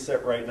where we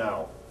sit right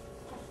now.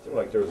 Seemed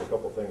like there was a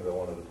couple things I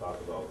wanted to talk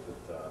about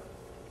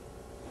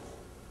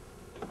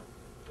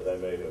that I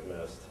may have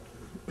missed.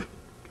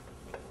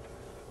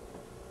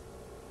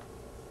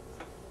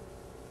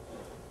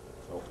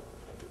 Oh,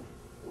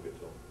 we'll get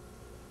to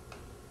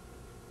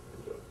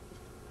them.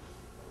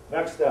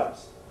 Next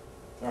steps.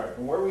 All right,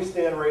 from where we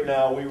stand right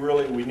now, we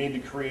need to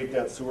create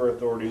that sewer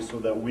authority so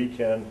that we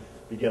can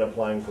begin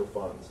applying for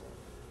funds.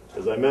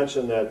 As I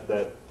mentioned,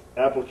 that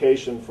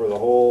application for the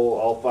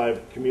all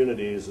 5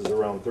 communities is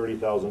around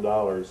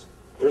 $30,000.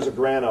 There's a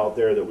grant out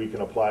there that we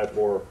can apply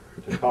for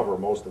to cover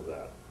most of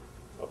that,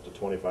 up to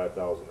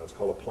 $25,000. That's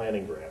called a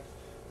planning grant.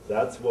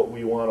 That's what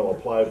we want to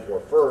apply for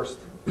first,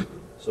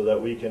 so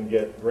that we can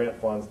get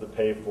grant funds to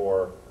pay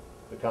for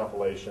the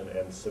compilation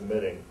and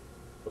submitting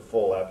the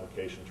full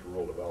application to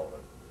rural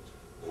development.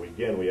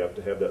 Again, we have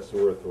to have that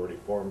sewer authority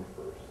formed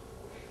first.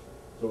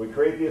 So we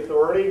create the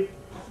authority,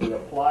 we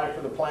apply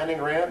for the planning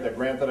grant, that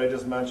grant that I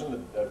just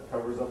mentioned, that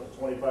covers up to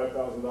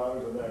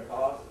 $25,000 of that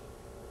cost.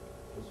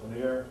 This one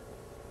here.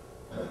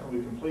 We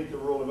complete the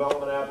rural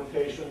development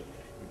application.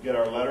 We get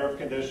our letter of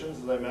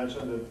conditions, as I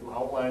mentioned, it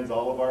outlines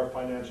all of our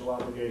financial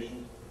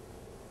obligations.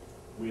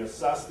 We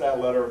assess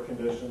that letter of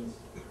conditions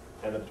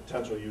and the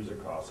potential user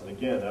costs. And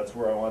again, that's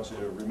where I want you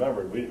to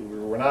remember,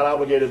 we're not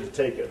obligated to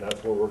take it. And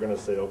that's where we're going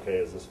to say, okay,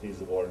 is this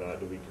feasible or not?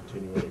 Do we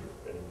continue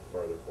any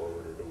farther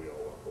forward, or do we all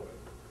walk away?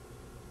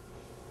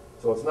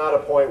 So it's not a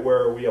point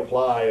where we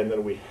apply and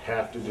then we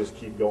have to just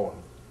keep going.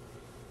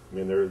 I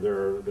mean, there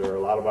are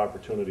a lot of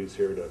opportunities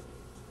here to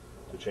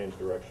change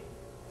direction.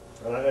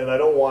 And I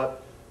don't want,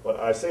 but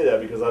I say that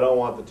because I don't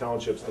want the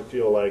townships to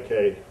feel like,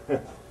 hey,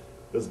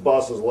 this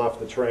bus has left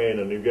the train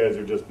and you guys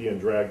are just being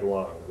dragged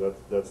along.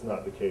 That's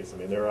not the case. I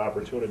mean, there are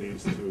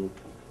opportunities to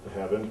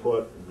have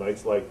input,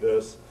 nights like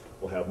this.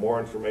 We'll have more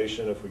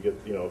information if we get,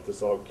 if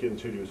this all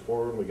continues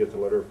forward and we get the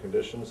letter of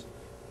conditions,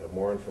 have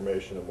more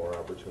information and more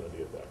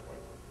opportunity at that point.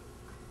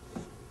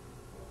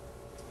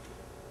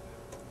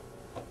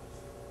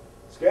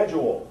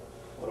 Schedule.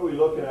 What are we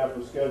looking at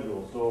for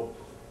schedule? So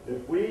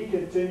if we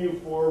continue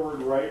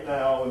forward right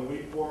now and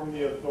we form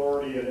the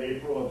authority in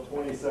April of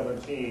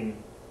 2017,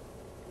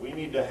 we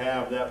need to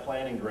have that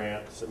planning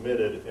grant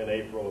submitted in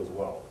April as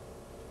well.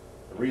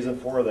 The reason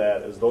for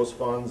that is those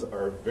funds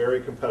are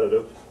very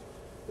competitive.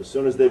 As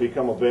soon as they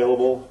become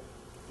available,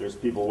 there's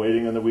people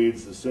waiting in the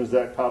weeds. As soon as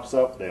that pops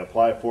up, they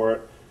apply for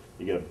it.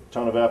 You get a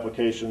ton of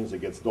applications,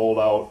 it gets doled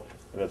out,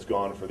 and it's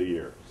gone for the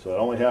year. So it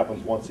only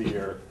happens once a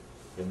year,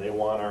 and they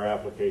want our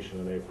application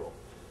in April.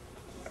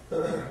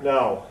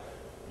 Now,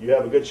 you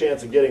have a good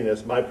chance of getting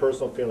this. My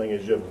personal feeling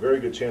is you have a very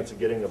good chance of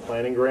getting the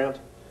planning grant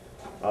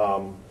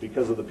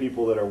because of the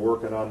people that are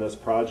working on this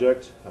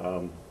project,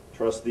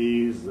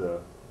 trustees,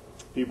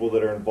 people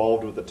that are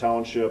involved with the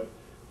township,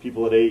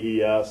 people at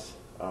AES,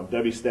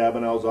 Debbie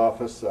Stabenow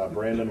office.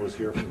 Brandon was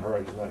here from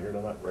her. He's not here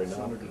tonight, right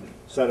now.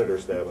 Senator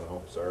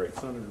Stabenow, sorry.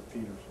 Senator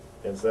Peters.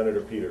 And Senator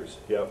Peters,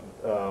 yep.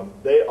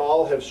 They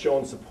all have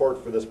shown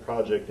support for this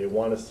project. They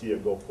want to see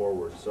it go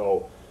forward.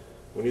 So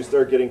when you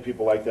start getting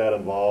people like that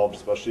involved,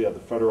 especially at the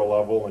federal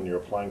level, and you're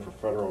applying for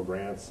federal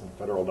grants and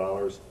federal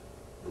dollars,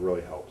 it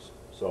really helps.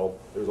 So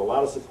there's a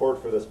lot of support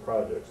for this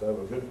project. So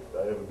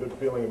I have a good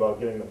feeling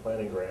about getting the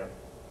planning grant.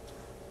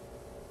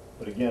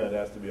 But again, it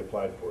has to be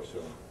applied for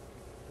soon.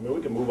 I mean,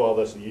 we can move all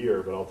this a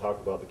year, but I'll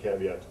talk about the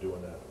caveat to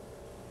doing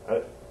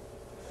that.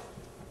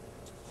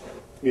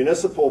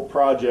 Municipal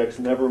projects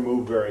never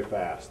move very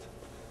fast.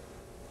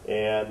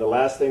 And the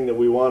last thing that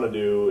we want to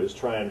do is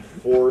try and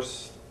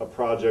force a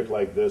project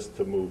like this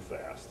to move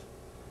fast.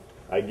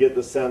 I get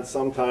the sense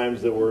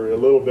sometimes that we're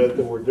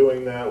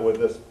doing that with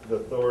this the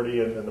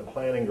authority and the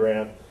planning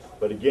grant.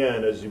 But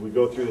again, as we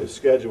go through the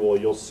schedule,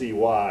 you'll see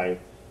why.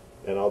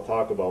 And I'll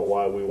talk about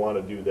why we want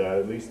to do that,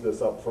 at least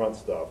this upfront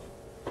stuff,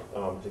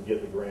 to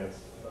get the grants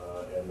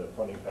and the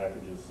funding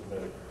packages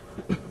submitted.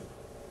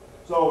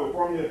 So we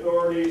form the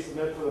authority,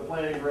 submit for the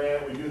planning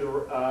grant, we do the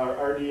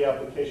RD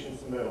application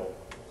submittal.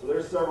 So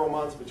there's several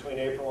months between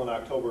April and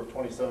October of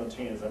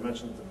 2017. As I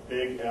mentioned, it's a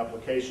big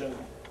application.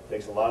 It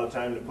takes a lot of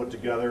time to put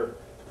together.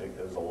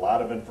 There's a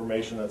lot of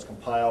information that's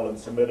compiled and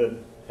submitted.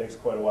 It takes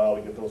quite a while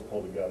to get those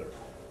pulled together.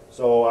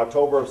 So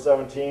October of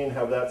 17,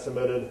 have that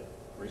submitted,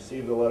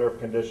 receive the letter of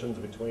conditions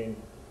between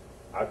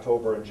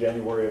October and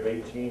January of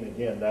 18.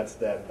 Again, that's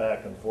that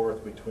back and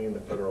forth between the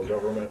federal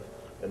government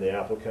and the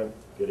applicant,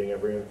 getting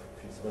every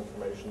piece of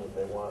information that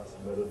they want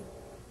submitted.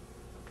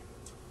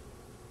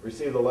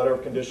 Receive the letter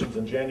of conditions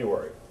in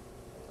January.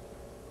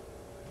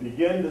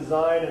 Begin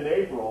design in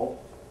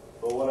April,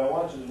 but what I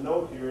want you to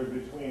note here is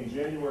between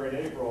January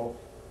and April,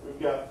 we've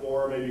got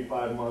 4, maybe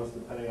 5 months,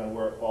 depending on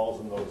where it falls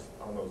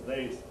on those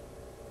dates,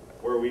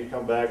 where we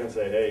come back and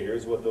say, hey,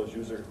 here's what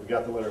we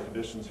got the letter of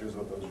conditions, here's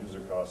what those user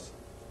costs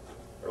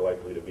are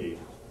likely to be.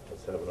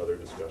 Let's have another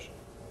discussion.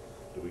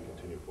 do we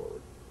continue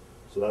forward?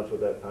 So that's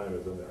what that time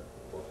is in there,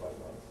 4 or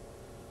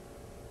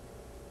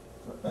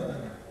 5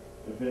 months.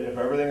 If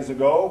everything's a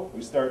go,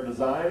 we start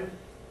design,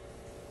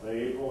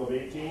 say April of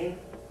 18,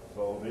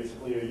 so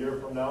basically a year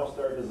from now,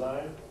 start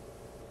design.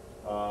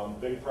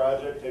 Big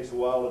project, takes a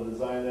while to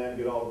design that and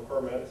get all the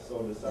permits,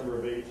 so December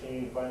of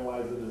 18,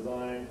 finalize the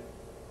design,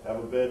 have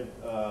a bid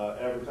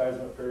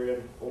advertisement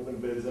period, open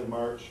bids in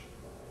March,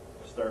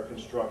 start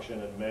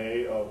construction in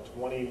May of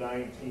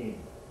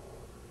 2019.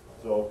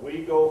 So if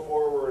we go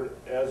forward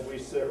as we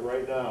sit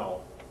right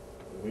now,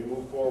 and we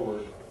move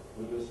forward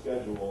with this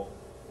schedule,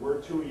 we're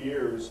 2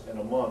 years and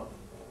a month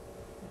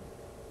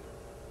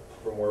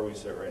from where we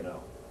sit right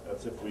now.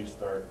 That's if we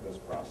start this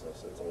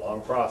process. It's a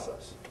long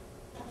process.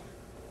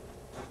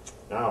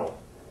 Now,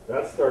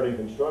 that's starting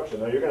construction.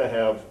 Now you're going to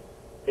have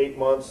 8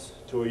 months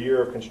to a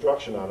year of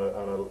construction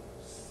on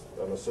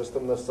a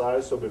system this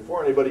size. So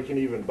before anybody can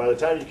even, by the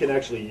time you can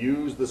actually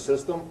use the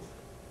system,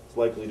 it's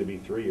likely to be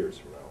 3 years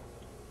from now.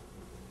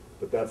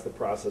 But that's the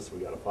process we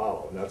got to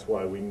follow, and that's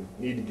why we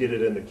need to get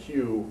it in the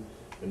queue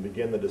and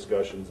begin the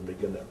discussions and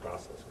begin that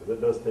process, because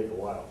it does take a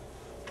while.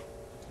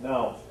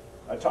 Now,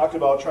 I talked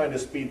about trying to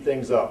speed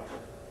things up.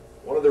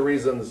 One of the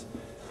reasons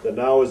that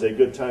now is a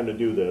good time to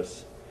do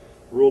this,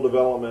 rural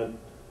development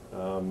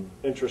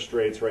interest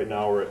rates right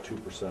now are at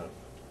 2%.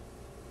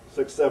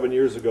 6, 7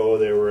 years ago,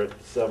 they were at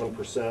 7%,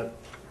 6%,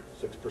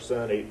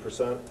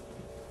 8%,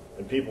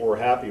 and people were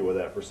happy with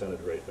that percentage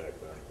rate back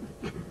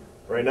then.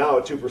 Right now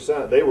at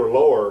 2%, they were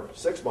lower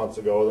 6 months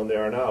ago than they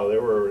are now. They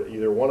were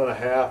either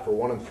 1.5 or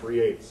 1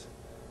 3/8.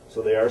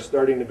 So they are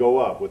starting to go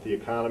up with the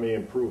economy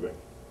improving.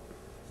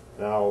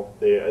 Now,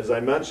 as I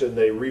mentioned,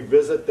 they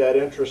revisit that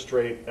interest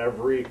rate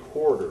every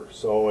quarter.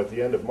 So at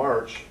the end of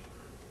March,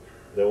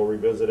 they'll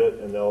revisit it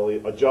and they'll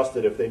adjust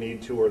it if they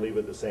need to or leave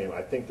it the same.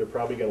 I think they're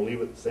probably going to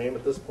leave it the same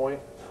at this point,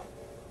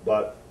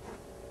 but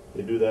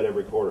they do that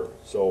every quarter.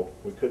 So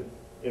we could,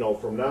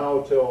 from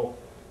now till,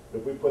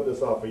 if we put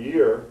this off a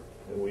year,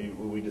 and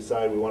we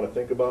decide we want to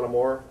think about it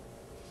more,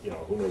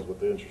 who knows what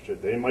the interest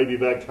rate, they might be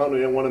back down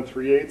to 1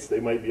 3/8, they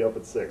might be up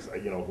at 6,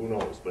 who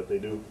knows, but they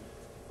do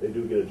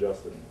get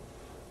adjusted.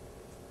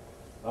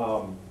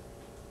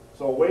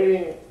 So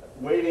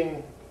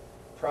waiting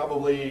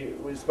probably,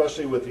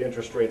 especially with the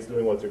interest rates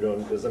doing what they're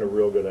doing, isn't a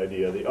real good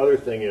idea. The other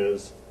thing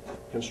is,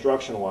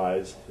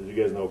 construction-wise, as you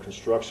guys know,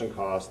 construction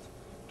costs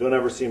don't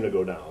ever seem to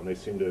go down, they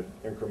seem to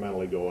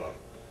incrementally go up.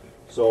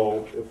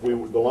 So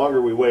the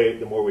longer we wait,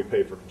 the more we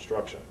pay for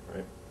construction,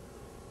 right?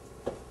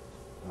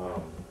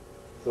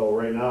 So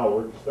right now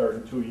we're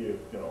starting 2 years,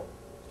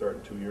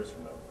 starting 2 years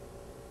from now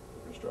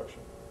for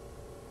construction.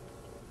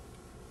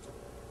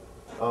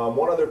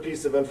 One other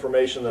piece of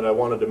information that I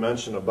wanted to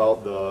mention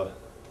about the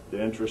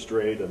interest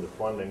rate and the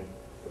funding,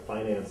 the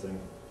financing.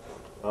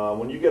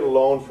 When you get a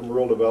loan from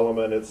rural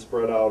development, it's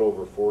spread out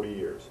over 40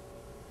 years.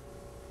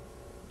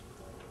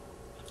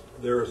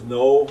 There is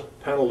no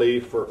penalty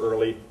for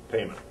early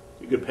payment.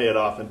 You could pay it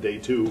off in day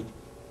 2, and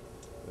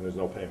there's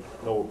no payment,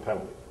 no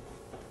penalty.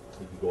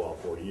 You can go out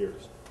 40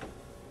 years.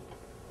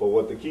 But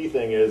what the key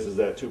thing is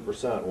that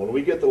 2%. When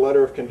we get the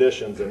letter of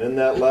conditions, and in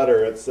that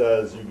letter it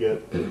says you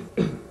get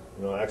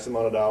X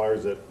amount of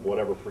dollars at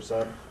whatever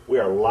percent, we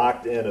are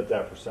locked in at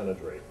that percentage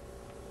rate.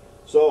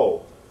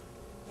 So,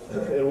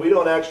 and we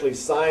don't actually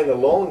sign the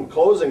loan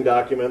closing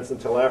documents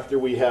until after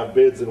we have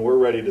bids and we're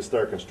ready to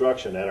start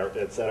construction.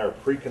 It's at our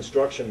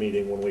pre-construction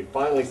meeting when we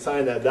finally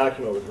sign that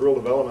document with rural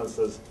development that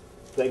says,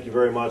 thank you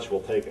very much,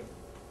 we'll take it.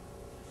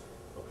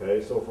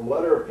 Okay, so from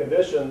letter of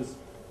conditions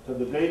to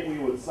the date we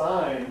would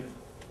sign,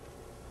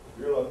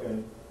 you're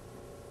looking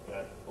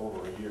at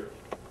over a year.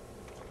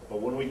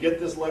 But when we get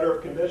this letter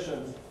of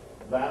conditions,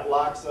 that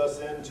locks us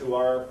into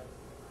our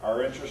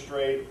interest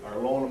rate, our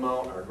loan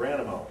amount, our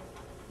grant amount.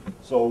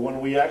 So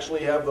when we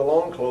actually have the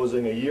loan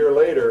closing a year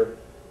later,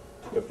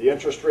 if the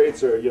interest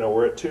rates are,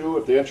 we're at 2,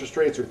 if the interest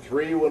rates are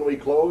 3 when we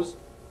close,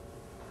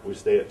 we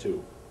stay at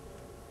 2.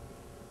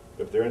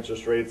 If their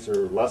interest rates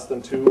are less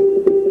than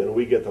 2, then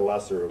we get the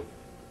lesser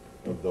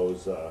of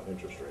those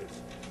interest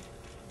rates.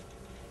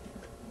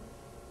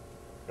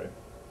 Okay?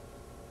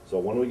 So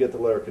when we get the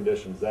letter of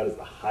conditions, that is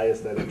the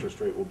highest that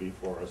interest rate will be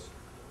for us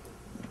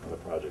on the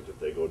project. If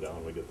they go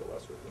down, we get the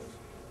lesser of those.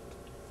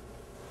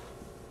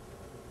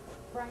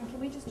 Brian, can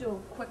we just do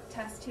a quick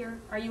test here?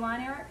 Are you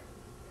on, Eric?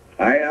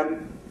 I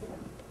am.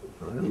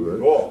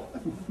 Cool.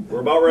 We're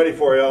about ready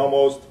for you,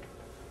 almost.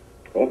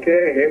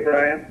 Okay, hey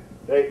Brian.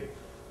 Hey.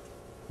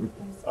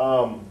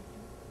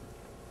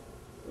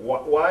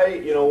 Why,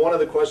 one of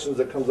the questions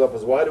that comes up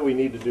is why do we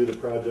need to do the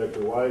project,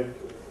 or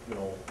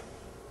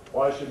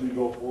why should we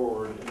go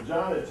forward?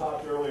 John had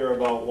talked earlier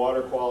about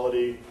water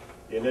quality,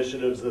 the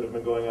initiatives that have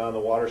been going on, the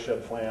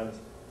watershed plans.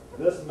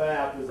 This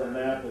map is a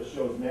map that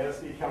shows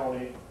Manistee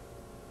County,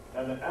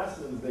 and the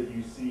S's that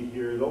you see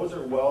here, those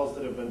are wells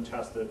that have been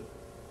tested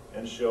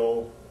and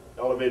show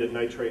elevated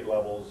nitrate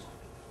levels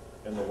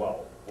in the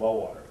well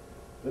water.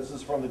 This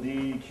is from the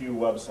DEQ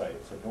website,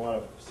 so if you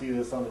want to see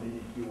this on the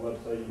DEQ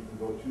website, you can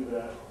go to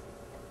that.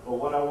 But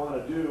what I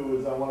want to do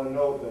is I want to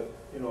note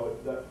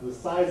that, that the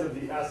size of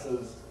the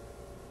S's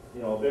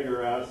a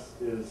bigger S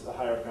is a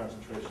higher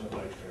concentration of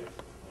nitrates.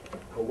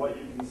 But what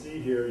you can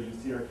see here is you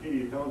see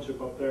Arcadia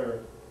Township up there.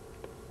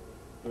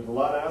 There's a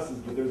lot of S's,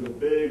 but there's a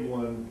big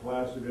one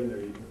plastered in there.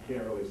 You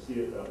can't really see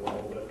it that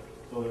well, but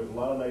so there's a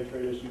lot of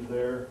nitrate issues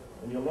there.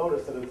 And you'll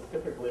notice that it's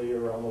typically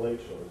around the lake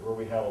shores where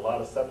we have a lot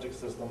of septic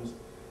systems,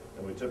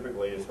 and we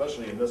typically,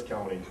 especially in this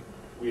county,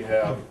 we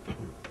have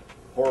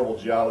horrible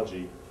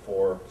geology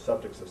for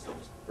septic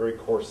systems, very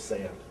coarse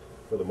sand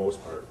for the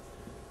most part.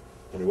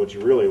 And what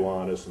you really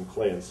want is some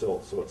clay and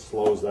silt, so it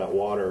slows that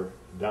water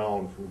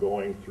down from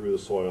going through the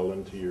soil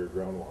into your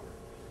groundwater.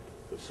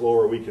 The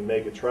slower we can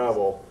make it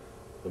travel,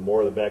 the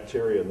more the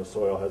bacteria in the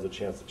soil has a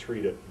chance to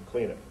treat it and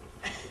clean it.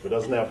 If it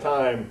doesn't have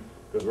time,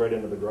 it goes right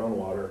into the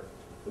groundwater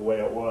the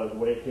way it was, the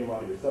way it came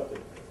out of your septic.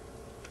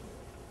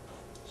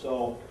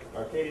 So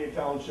Arcadia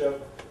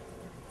Township,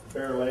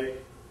 Bear Lake,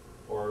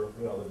 or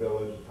the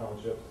village,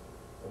 townships,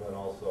 and then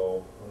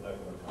also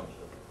Onekama Township.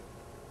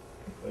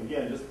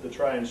 Again, just to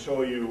try and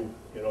show you,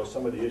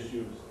 some of the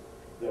issues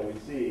that we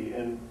see.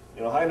 And,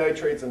 high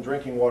nitrates in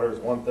drinking water is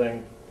one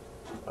thing.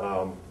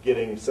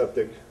 Getting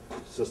septic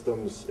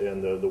systems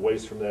and the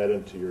waste from that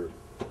into your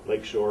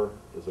lake shore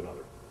is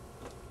another.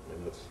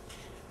 And that's,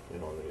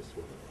 and it's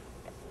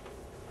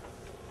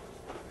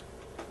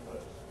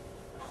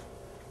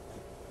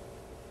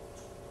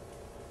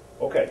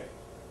okay.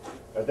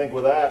 I think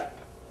with that,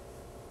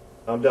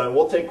 I'm done.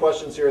 We'll take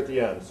questions here at the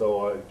end.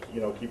 So,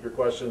 keep your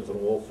questions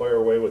and we'll fire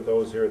away with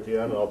those here at the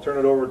end. And I'll turn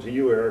it over to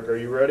you, Eric. Are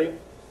you ready?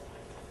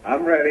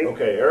 I'm ready.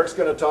 Okay, Eric's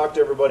going to talk to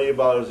everybody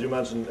about, as you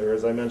mentioned, or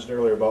as I mentioned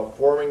earlier, about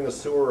forming the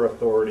sewer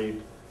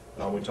authority.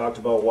 We talked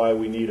about why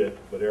we need it,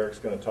 but Eric's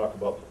going to talk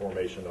about the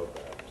formation of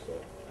that. So.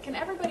 Can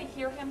everybody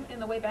hear him in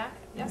the way back?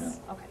 Yes?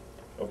 Okay.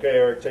 Okay,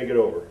 Eric, take it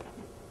over.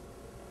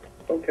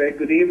 Okay,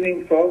 good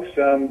evening, folks.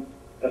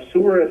 A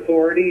sewer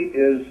authority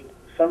is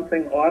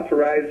something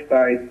authorized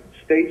by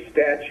state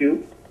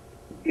statute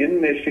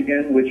in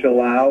Michigan, which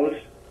allows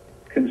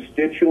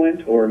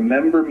constituent or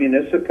member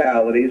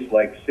municipalities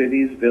like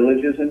cities,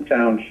 villages, and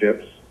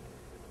townships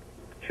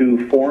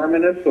to form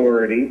an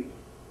authority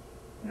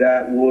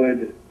that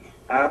would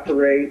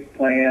operate,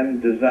 plan,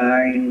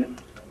 design,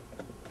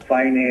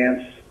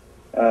 finance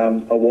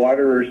a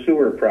water or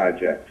sewer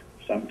project,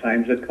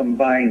 sometimes a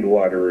combined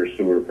water or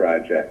sewer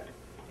project.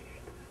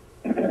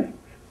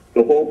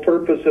 The whole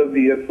purpose of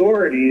the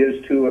authority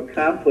is to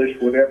accomplish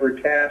whatever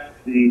task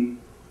the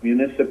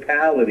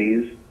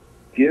municipalities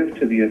give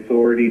to the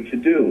authority to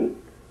do.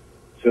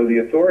 So the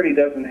authority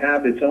doesn't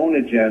have its own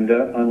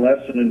agenda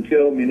unless and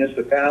until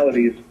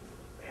municipalities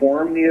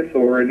form the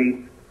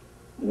authority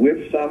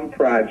with some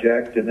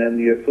project, and then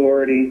the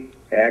authority,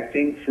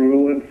 acting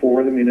through and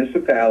for the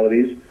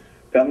municipalities,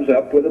 comes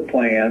up with a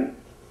plan,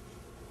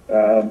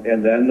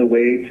 and then the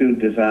way to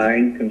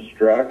design,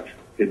 construct,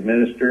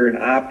 administer, and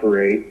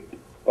operate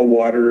a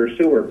water or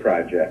sewer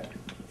project.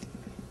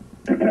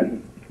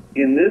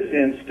 In this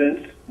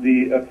instance,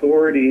 the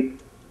authority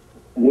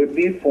would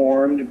be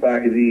formed by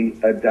the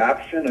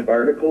adoption of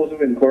Articles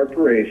of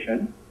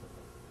Incorporation,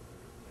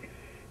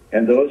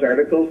 and those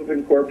Articles of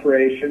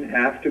Incorporation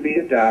have to be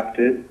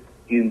adopted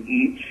in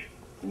each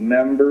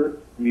member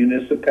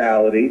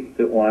municipality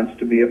that wants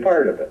to be a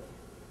part of it.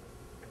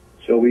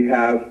 So we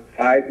have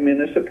 5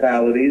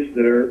 municipalities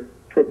that are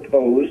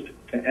proposed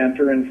to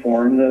enter and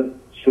form the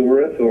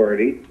sewer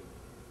authority.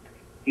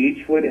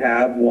 Each would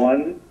have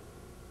one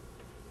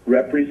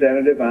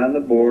representative on the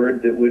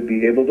board that would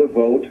be able to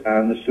vote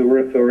on the sewer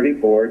authority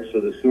board. So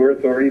the sewer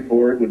authority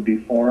board would be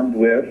formed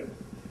with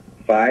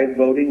 5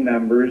 voting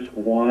members,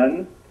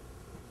 1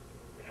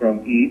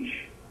 from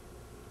each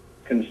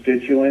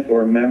constituent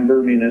or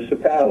member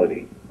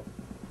municipality.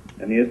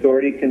 And the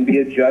authority can be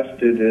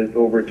adjusted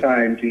over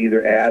time to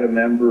either add a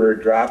member or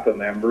drop a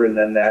member, and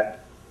then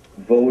that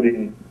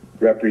voting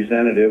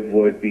representative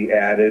would be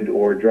added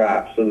or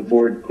dropped. So the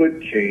board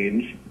could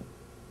change,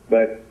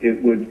 but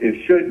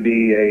it should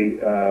be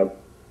a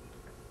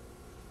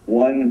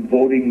one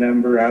voting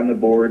member on the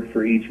board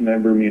for each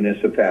member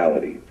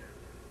municipality.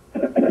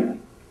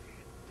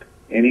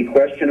 Any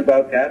question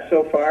about that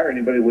so far?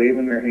 Anybody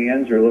waving their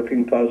hands or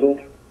looking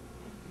puzzled?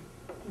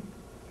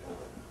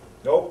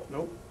 Nope.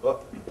 Nope.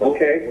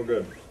 Okay. We're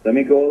good. Let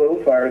me go a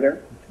little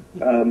farther.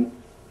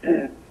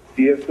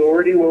 The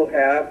authority will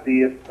have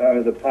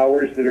the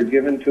powers that are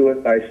given to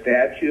it by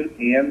statute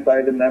and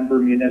by the member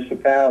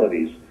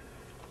municipalities.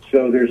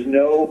 So there's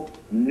no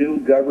new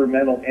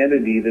governmental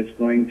entity that's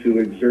going to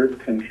exert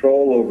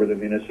control over the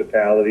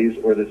municipalities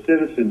or the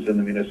citizens in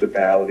the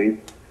municipalities.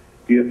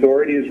 The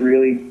authority is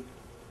really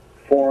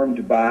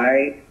formed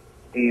by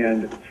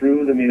and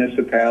through the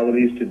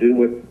municipalities to do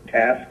what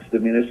tasks the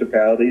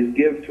municipalities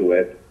give to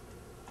it.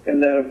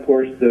 And then, of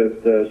course,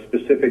 the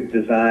specific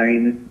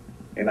design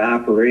and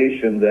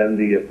operation then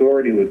the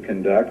authority would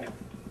conduct.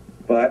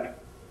 But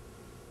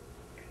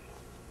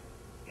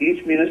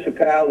each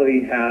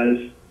municipality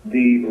has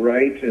the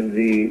right and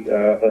the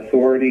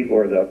authority,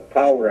 or the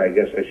power, I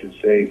guess I should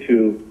say,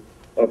 to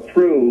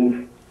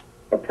approve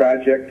a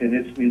project in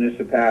its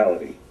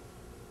municipality.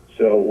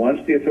 So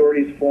once the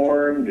authority is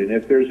formed, and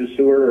if there's a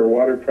sewer or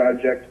water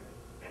project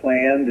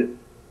planned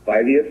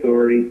by the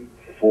authority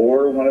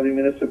for one of the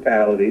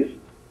municipalities,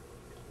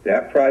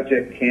 that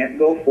project can't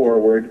go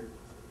forward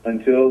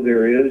until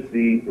there is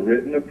the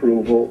written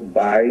approval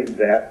by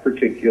that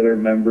particular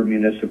member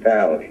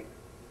municipality.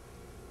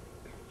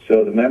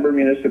 So the member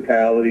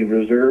municipality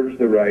reserves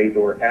the right,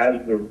 or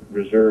has the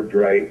reserved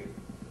right,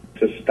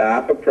 to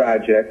stop a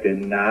project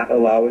and not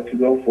allow it to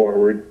go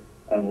forward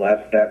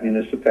unless that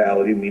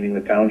municipality, meaning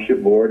the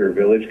township board or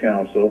village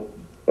council,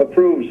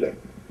 approves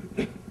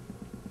it.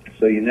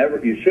 So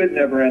you should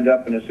never end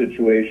up in a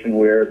situation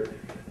where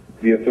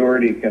the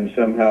authority can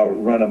somehow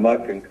run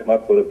amok and come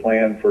up with a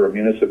plan for a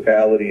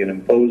municipality and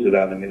impose it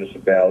on the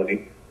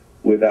municipality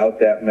without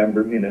that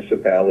member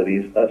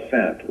municipality's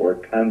assent or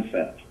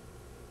consent.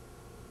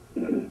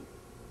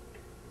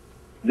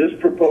 This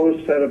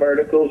proposed set of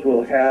articles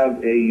will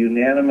have a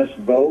unanimous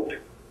vote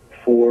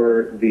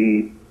for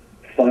the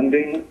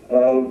funding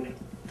of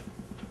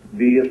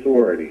the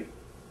authority.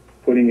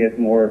 Putting it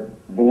more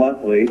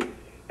bluntly,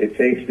 it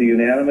takes the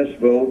unanimous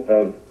vote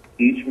of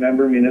each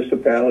member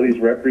municipality's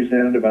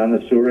representative on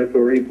the Sewer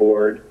Authority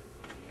Board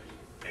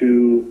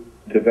to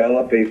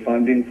develop a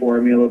funding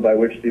formula by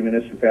which the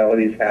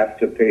municipalities have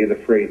to pay the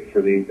freight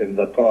for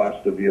the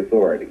cost of the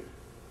authority.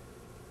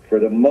 For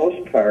the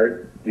most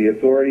part, the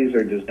authorities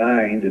are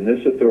designed, and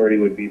this authority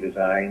would be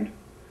designed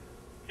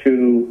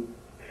to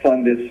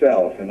fund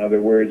itself. In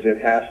other words, it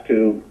has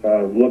to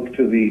look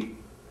to the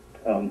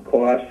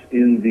costs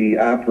in the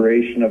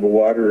operation of a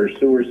water or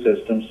sewer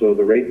system, so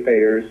the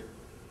ratepayers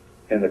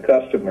and the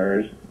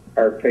customers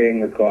are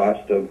paying the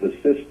cost of the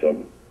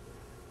system.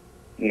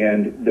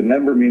 And the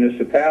member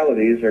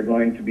municipalities are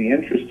going to be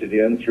interested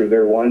in, through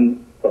their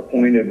one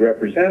appointed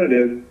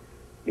representative,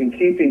 in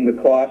keeping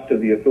the cost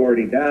of the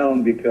authority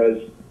down,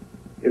 because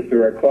if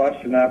there are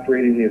costs in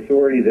operating the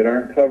authority that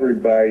aren't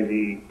covered by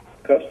the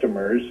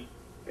customers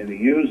and the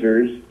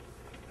users,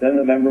 then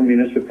the member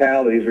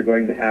municipalities are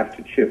going to have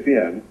to chip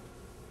in.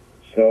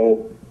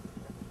 So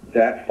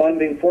that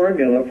funding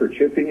formula for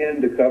chipping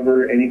in to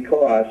cover any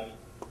costs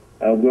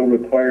will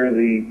require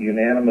the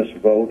unanimous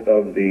vote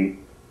of the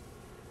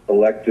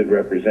elected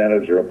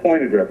representatives or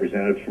appointed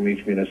representatives from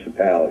each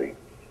municipality.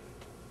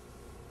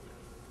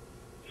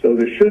 So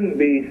there shouldn't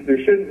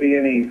be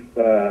any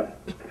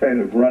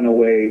kind of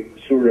runaway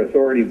sewer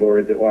authority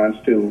board that wants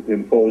to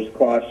impose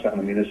costs on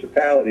the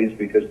municipalities,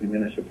 because the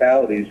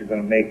municipalities are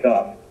going to make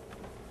up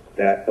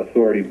that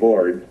authority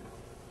board.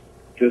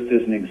 Just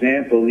as an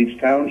example, each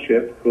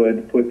township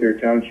could put their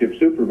township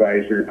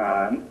supervisor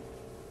on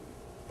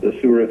the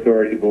sewer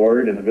authority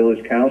board, and the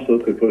village council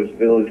could put its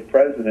village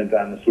president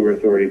on the sewer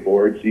authority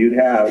board. So you'd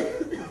have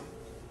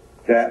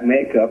that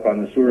makeup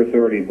on the sewer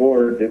authority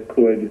board that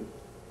could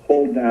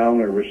hold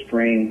down or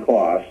restrain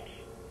costs,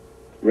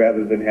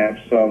 rather than have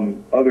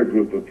some other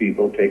group of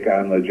people take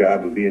on the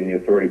job of being the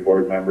authority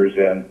board members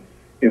and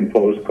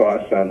impose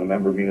costs on the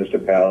member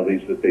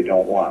municipalities that they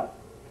don't want.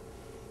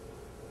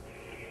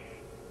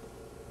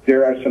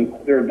 There have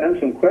been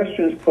some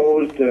questions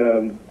posed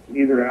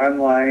either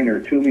online or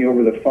to me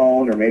over the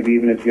phone, or maybe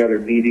even at the other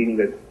meeting,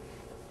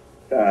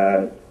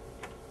 that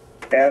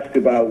ask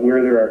about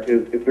where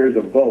if there's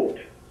a vote.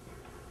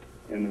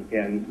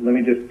 And let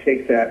me just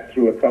take that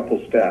through a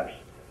couple steps.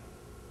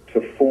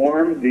 To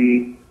form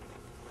the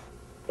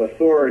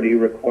authority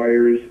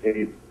requires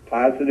a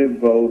positive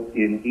vote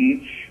in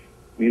each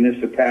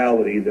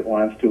municipality that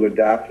wants to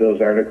adopt those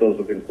articles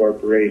of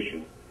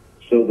incorporation.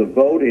 So the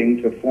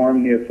voting to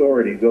form the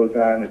authority goes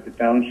on at the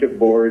township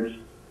boards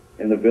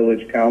and the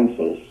village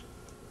councils.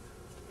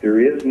 There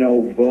is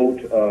no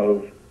vote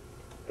of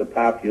the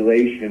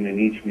population in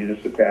each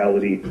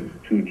municipality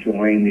to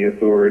join the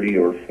authority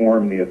or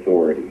form the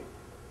authority.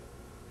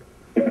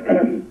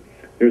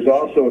 There's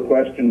also a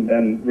question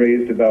then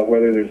raised about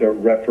whether there's a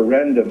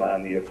referendum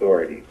on the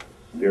authority.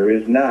 There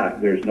is not.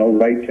 There's no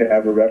right to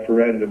have a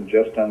referendum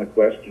just on the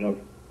question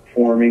of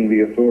forming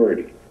the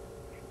authority.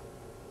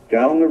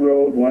 Down the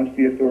road, once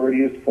the authority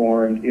is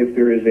formed, if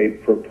there is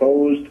a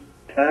proposed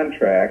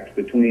contract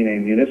between a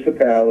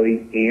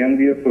municipality and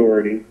the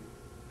authority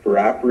for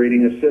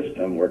operating a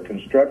system or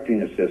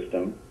constructing a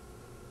system,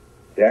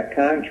 that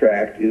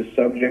contract is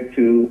subject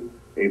to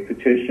a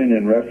petition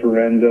and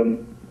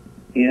referendum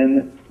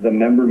in the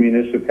member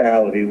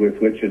municipality with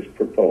which it's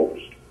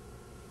proposed.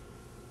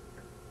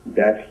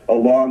 That's a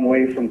long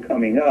way from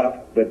coming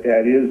up, but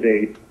that is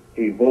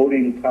a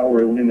voting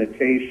power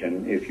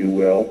limitation, if you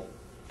will,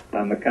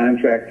 on the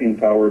contracting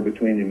power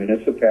between the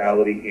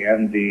municipality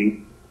and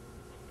the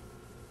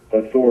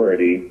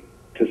authority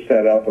to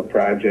set up a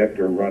project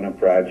or run a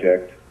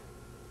project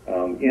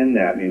in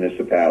that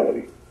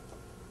municipality.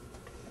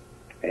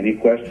 Any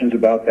questions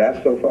about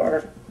that so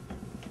far?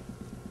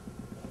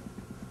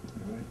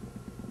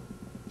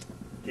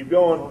 Keep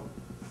going.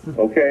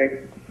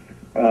 Okay.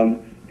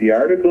 The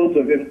articles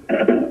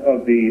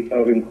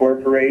of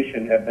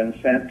incorporation have been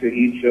sent to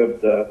each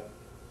of the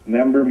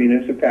member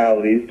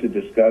municipalities to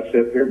discuss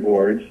at their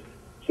boards,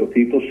 so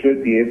people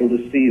should be able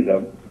to see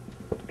them.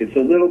 It's a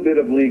little bit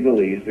of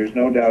legalese, there's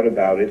no doubt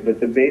about it,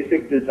 but the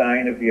basic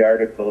design of the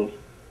articles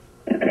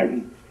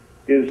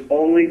is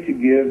only to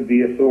give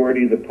the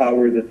authority the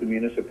power that the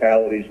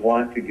municipalities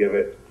want to give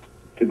it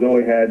to go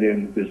ahead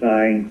and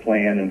design,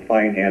 plan, and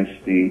finance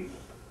the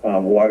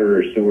water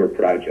or sewer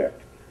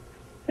project.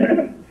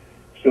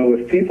 So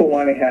if people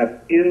want to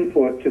have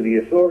input to the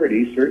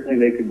authority, certainly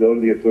they could go to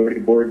the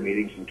authority board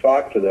meetings and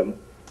talk to them.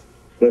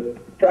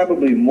 But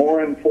probably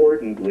more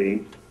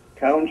importantly,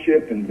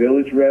 township and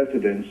village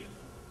residents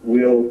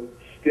will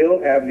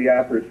still have the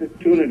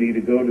opportunity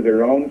to go to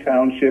their own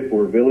township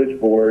or village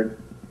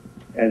board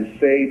and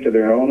say to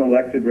their own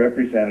elected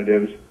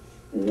representatives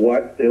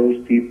what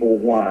those people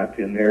want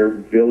in their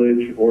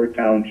village or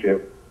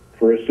township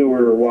for a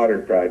sewer or water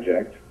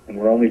project. And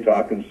we're only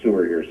talking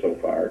sewer here so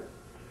far.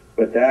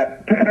 But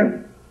that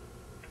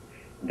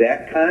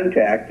that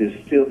contact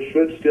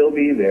should still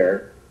be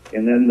there,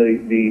 and then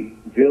the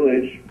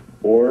village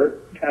or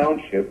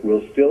township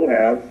will still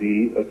have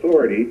the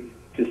authority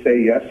to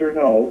say yes or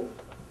no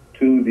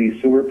to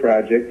the sewer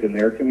project in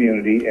their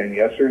community and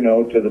yes or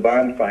no to the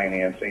bond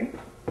financing.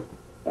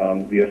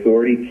 The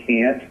authority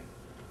can't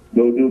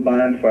go do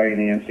bond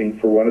financing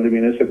for one of the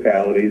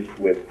municipalities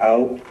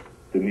without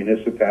the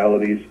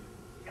municipality's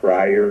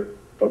prior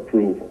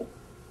approval.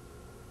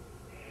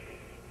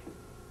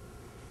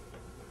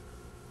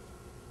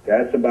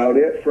 That's about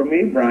it from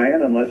me,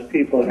 Brian, unless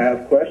people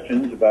have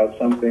questions about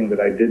something that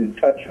I didn't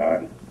touch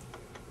on.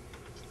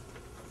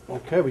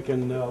 Okay, we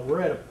can,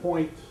 we're at a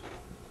point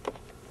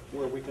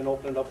where we can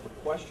open it up for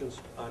questions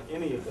on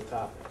any of the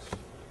topics,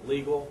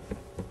 legal,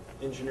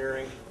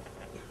 engineering,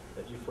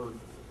 that you've heard.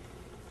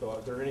 So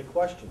are there any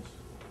questions?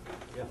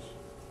 Yes.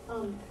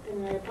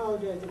 And I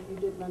apologize if you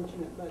did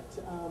mention it, but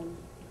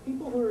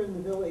people who are in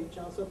the village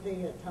also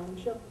pay a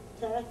township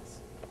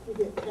tax. We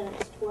get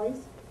taxed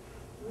twice.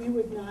 We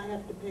would not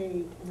have to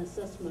pay an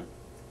assessment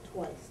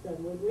twice,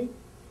 then, would we?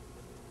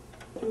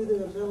 Through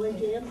the village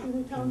and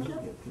through the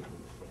township?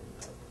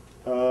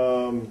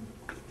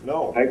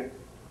 No.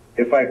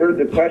 If I heard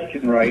the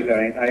question right,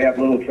 I have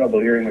a little trouble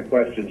hearing the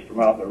questions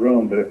from out in the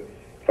room, but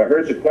if I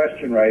heard the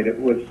question right, it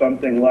was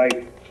something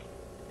like,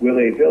 will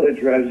a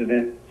village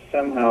resident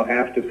somehow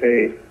have to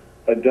pay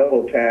a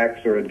double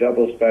tax or a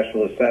double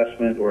special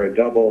assessment or a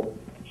double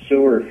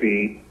sewer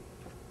fee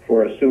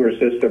for a sewer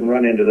system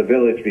run into the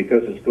village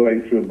because it's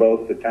going through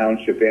both the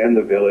township and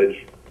the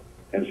village,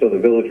 and so the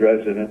village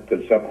resident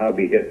could somehow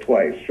be hit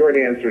twice? Short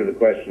answer to the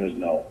question is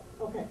no.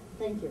 Okay,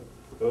 thank you.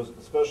 Those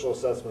special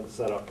assessments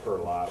set up per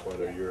lot,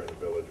 whether you're in a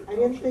village or I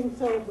didn't think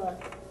so,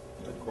 but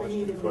I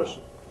needed to know.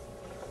 Question.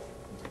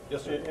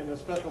 Yes, sir. And the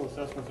special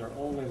assessments are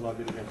only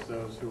levied against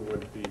those who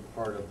would be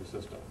part of the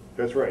system.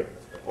 That's right.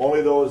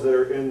 Only those that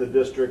are in the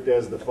district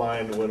as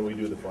defined when we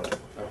do the funding.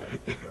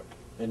 Okay.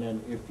 And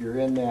then if you're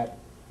in that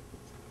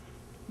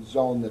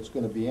zone that's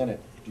gonna be in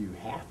it, do you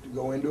have to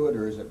go into it,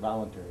 or is it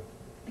voluntary?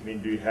 I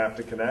mean, do you have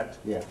to connect?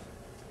 Yeah.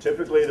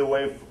 Typically, the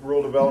way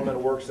rural development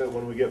works, that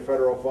when we get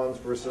federal funds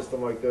for a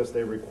system like this,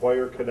 they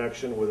require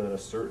connection within a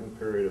certain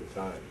period of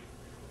time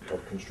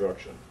of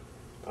construction.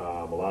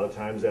 A lot of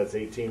times that's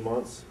 18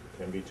 months,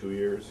 can be 2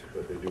 years,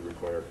 but they do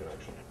require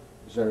connection.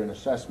 Is there an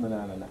assessment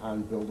on an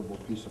unbuildable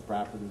piece of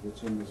property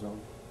that's in the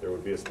zone? There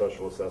would be a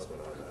special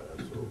assessment on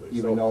that, absolutely.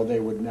 Even though they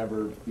would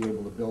never be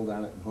able to build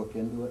on it and hook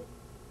into it,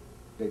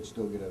 they'd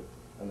still get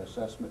an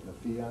assessment and a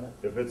fee on it?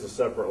 If it's a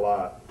separate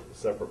lot, a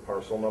separate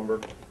parcel number,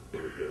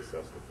 they would get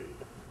assessed a fee.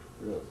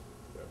 Really?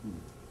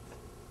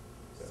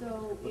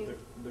 So But if,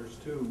 there's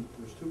two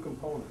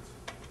components.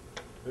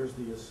 There's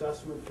the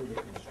assessment for the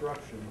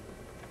construction,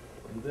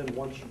 and then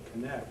once you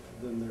connect,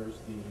 then there's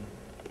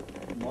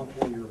the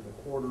monthly or the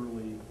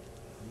quarterly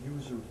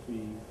user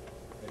fee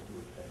that you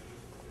would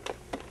pay.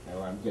 And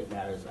what I'm getting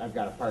at is, I've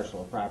got a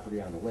parcel of property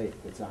on the lake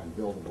that's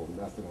unbuildable,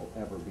 nothing will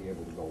ever be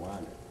able to go on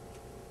it.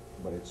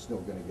 But it's still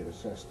gonna get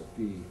assessed a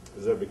fee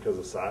Is that because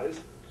of size?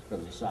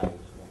 because of size.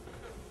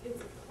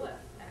 it's a cliff,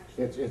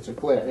 actually. It's a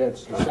cliff,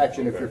 it's the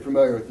section, if you're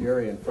familiar with the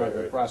area in front,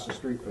 Right. across the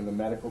street from the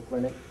medical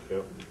clinic,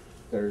 Yep.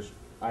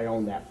 I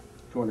own that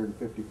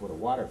 250 foot of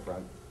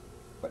waterfront,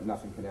 but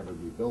nothing can ever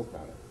be built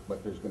on it.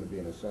 But there's gonna be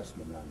an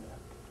assessment on that.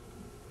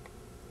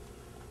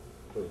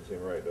 Doesn't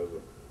seem right, does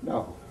it?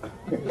 No.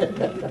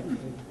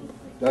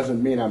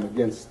 Doesn't mean I'm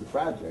against the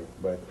project,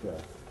 but,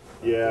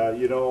 Yeah,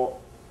 you know,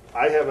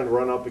 I haven't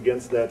run up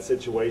against that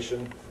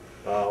situation.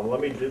 Let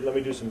me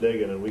do some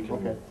digging, and we can,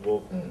 Okay.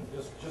 we'll,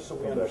 Just so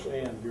we Come back with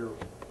understand, your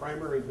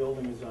primary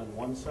building is on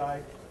one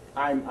side,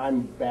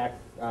 I'm back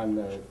on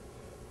the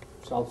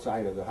south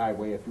side of the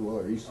highway, if you will,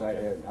 or east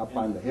side, up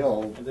on the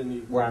hill, and then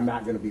you. where I'm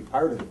not gonna be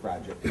part of the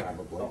project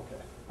probably.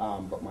 Okay.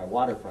 But my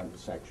waterfront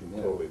section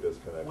is totally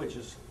disconnect. Which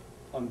is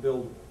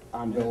unbuildable.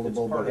 unbuildable, It's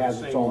part but of the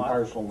has its same own lot?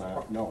 parcel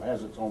now. No,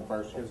 has its own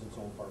parcel. Has its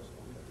own parcel.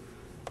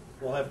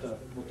 Okay.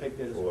 We'll take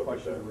that as We'll a look at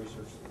question that. to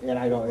research. And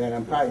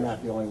I'm probably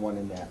not the only one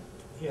in that.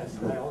 Yes,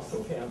 I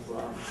also have,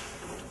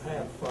 I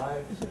have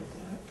 5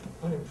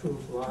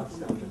 unimproved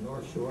lots on the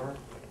North Shore.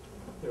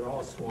 They're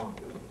all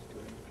swamp.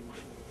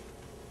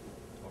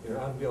 They're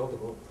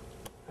unbuildable.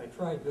 I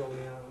tried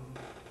building on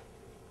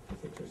them.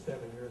 6 or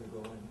 7 years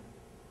ago, and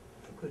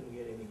I couldn't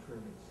get any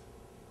permits.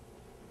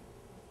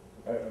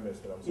 I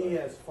missed it, I'm sorry.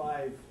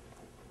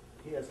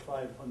 He has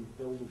five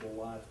unbuildable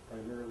lots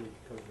primarily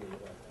because of the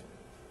wetland.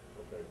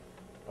 Okay.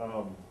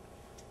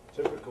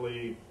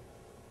 Typically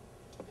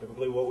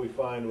what we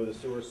find with a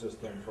sewer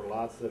system for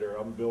lots that are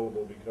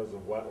unbuildable because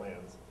of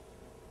wetlands,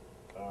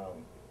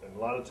 and a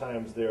lot of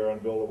times they're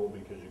unbuildable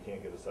because you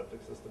can't get a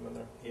septic system in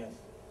there. Yes.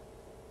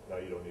 Now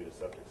you don't need a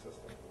septic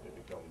system. They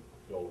become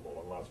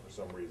buildable unless for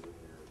some reason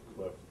you're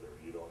clipped or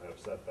you don't have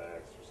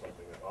setbacks or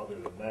something other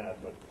than that.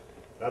 But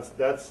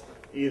that's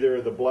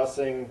either the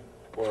blessing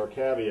or a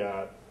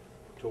caveat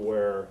to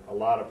where a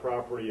lot of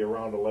property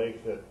around a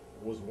lake that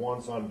was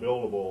once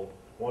unbuildable,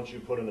 once you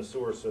put in a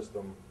sewer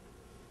system,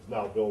 is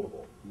now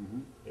buildable.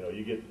 You know,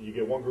 you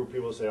get one group of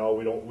people that say, oh,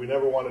 we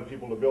never wanted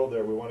people to build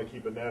there, we want to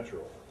keep it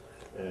natural.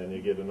 And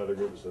you get another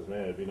group that says,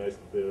 man, it'd be nice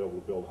to be able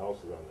to build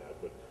houses on that.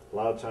 But a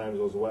lot of times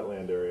those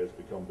wetland areas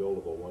become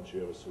buildable once you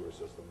have a sewer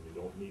system. You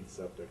don't need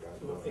septic on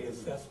So if they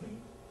assess me,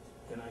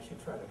 then I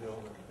should try to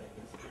build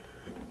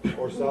it,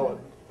 or sell it,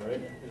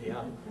 right?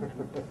 Yeah.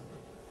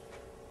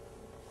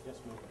 Yes,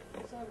 ma'am.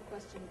 So I have a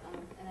question,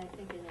 and I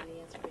think I know the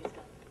answer based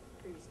on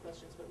previous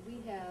questions, but we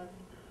have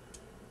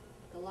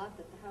the lot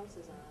that the house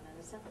is on and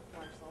a separate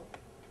parcel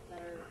that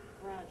our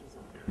garage is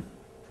on.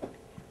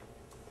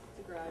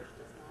 The garage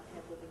does not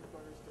have living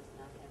quarters, does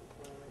not have a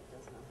toilet,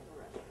 does not have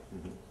a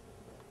restroom,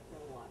 no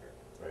water.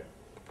 Right.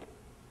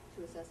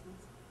 2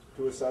 assessments?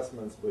 2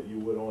 assessments, but you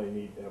would only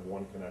need to have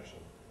 1 connection.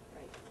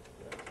 Right.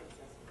 Yeah.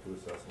 2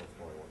 assessments,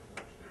 only 1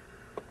 connection.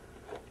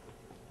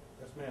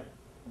 Yes, ma'am.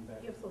 I'm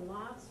back. If the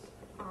lots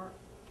are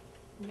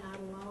not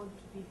allowed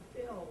to be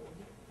filled,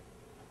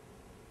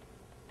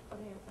 what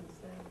happens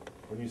then?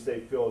 When you say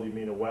filled, you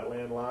mean a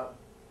wetland lot?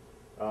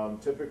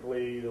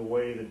 Typically, the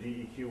way the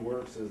DEQ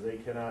works is they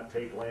cannot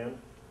take land.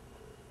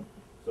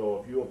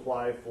 So if you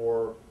apply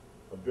for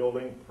a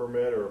building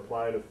permit or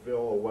apply to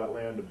fill a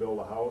wetland to build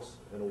a house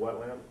in a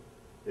wetland,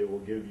 they will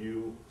give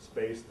you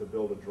space to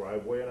build a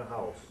driveway and a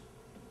house,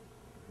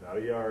 not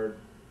a yard,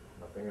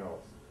 nothing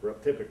else,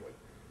 typically.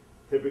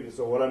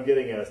 So what I'm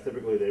getting at is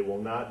typically they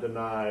will not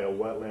deny a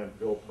wetland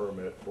fill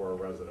permit for a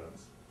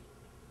residence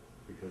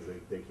because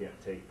they can't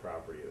take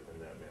property in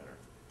that manner.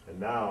 And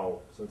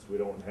now, since we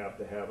don't have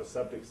to have a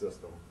septic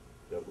system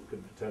that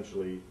could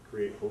potentially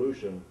create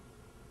pollution,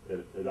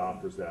 it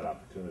offers that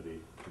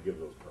opportunity to give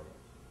those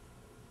permits.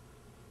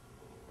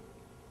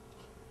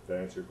 Did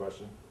that answer your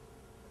question?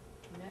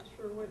 I'm not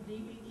sure what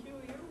DEQ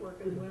you're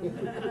working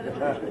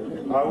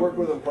with. I work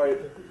with them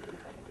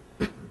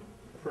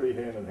pretty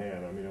hand in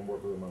hand. I mean, I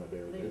work with them on a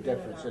daily The basis.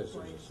 difference is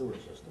there's a sewer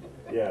system.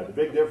 Yeah, the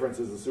big difference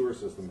is the sewer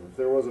system. If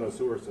there wasn't a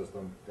sewer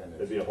system, Then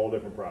it'd be a whole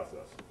different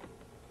process.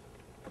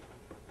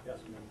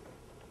 Yes, ma'am.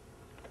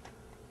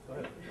 Go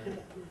ahead.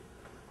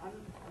 I want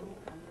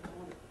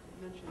to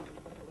mention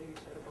what the lady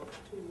said about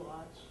the 2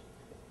 lots.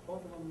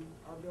 Both of them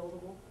are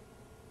buildable.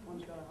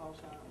 One's got a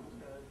house on it, one's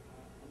got,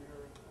 and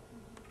they're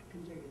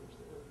contiguous.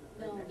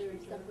 They're right No, next to they're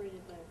each other.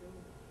 separated by a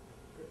road.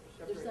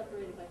 They're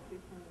separated by 3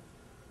 points.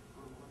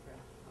 Okay.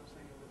 I was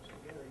thinking if it's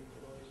together, you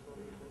could always go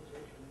to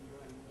utilization and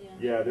join.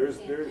 Yeah.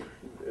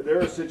 There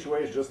are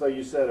situations, just like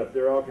you said, if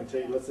they're all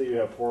contiguous, let's say you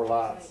have 4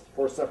 lots,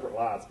 4 separate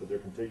lots, but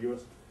they're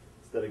contiguous,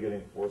 instead of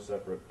getting 4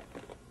 separate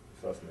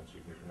assessments,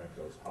 you can connect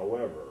those.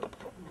 However,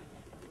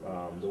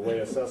 the way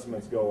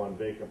assessments go on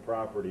vacant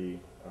property,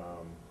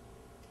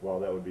 well,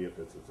 that would be if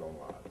it's its own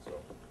lot, so.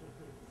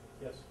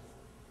 Yes.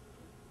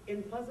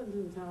 In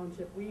Pleasanton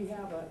Township, we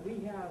have a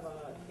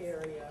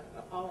area,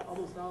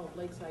 almost all of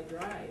Lakeside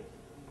Drive,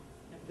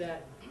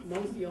 that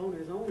most of the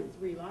owners own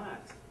 3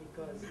 lots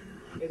because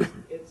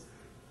it's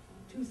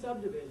 2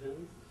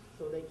 subdivisions,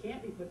 so they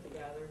can't be put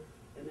together,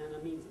 and then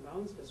a means and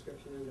bounds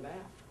description in the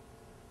back.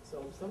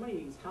 So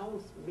somebody's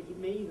house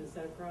may even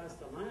set across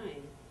the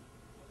line,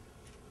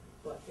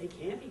 but they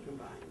can't be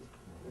combined.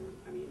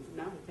 I mean,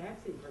 not for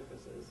taxing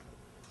purposes.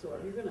 So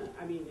if you're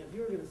if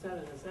you were gonna set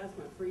an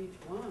assessment for each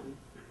one,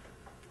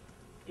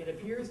 it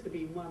appears to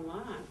be 1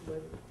 lot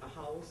with a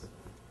house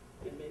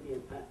and maybe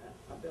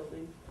a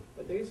building,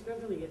 but they're still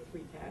gonna get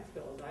 3 tax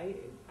bills.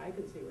 I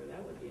could see where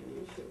that would be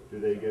an issue. Do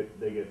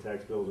they get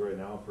tax bills right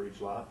now for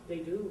each lot? They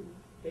do,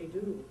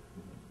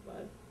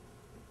 but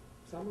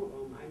some of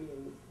them, I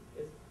mean,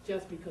 it's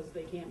just because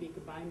they can't be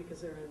combined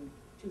because they're in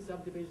 2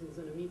 subdivisions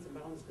and a meets and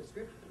bounds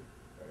description.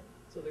 Okay.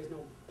 So there's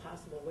no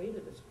possible way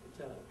to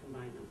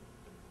combine them.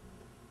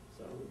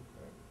 So,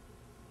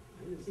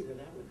 I didn't see where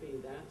that would be,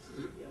 that's,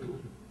 yeah,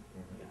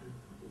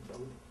 so.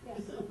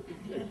 Yes.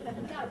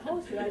 I'm not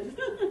opposed to it, I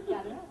just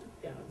got it out.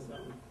 Yeah, so.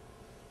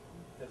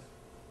 Yes.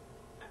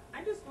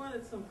 I just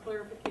wanted some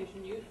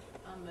clarification.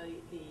 On the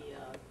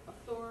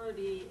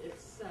authority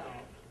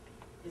itself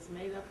is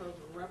made up of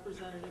a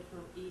representative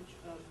from each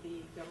of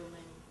the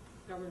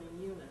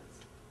governing units.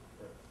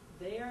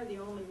 They are the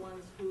only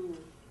ones who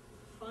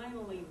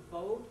finally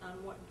vote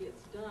on what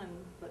gets done,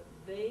 but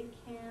they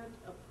can't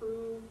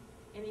approve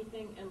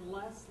anything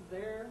unless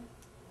their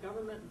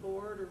government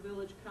board or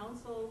village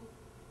council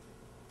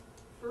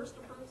first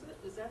approves it?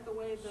 Is that the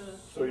way the?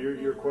 So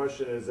your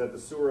question is, at the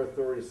sewer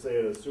authority, say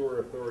at a sewer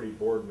authority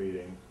board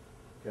meeting,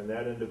 can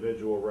that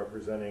individual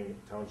representing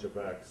Township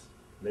X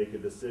make a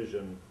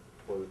decision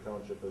for the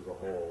township as a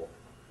whole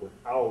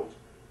without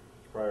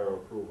prior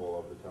approval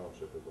of the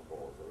township as a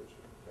whole? Is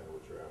that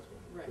what you're asking?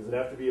 Right. Does it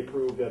have to be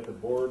approved at the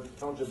board,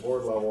 township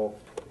board level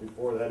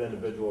before that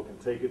individual can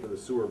take it to the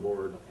sewer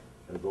board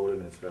and vote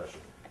in his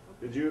fashion?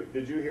 Did you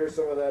hear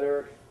some of that,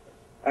 Eric?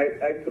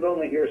 I could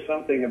only hear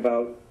something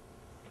about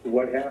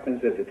what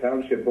happens at the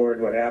township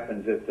board, what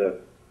happens at the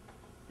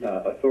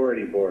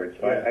authority board.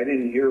 So I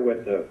didn't hear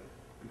what the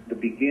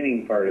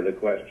beginning part of the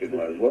question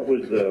was. What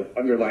was the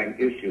underlying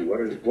issue?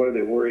 What are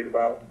they worried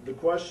about? The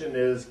question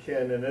is,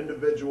 can an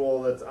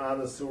individual that's on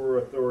the sewer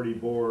authority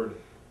board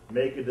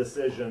make a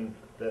decision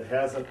that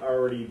hasn't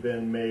already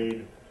been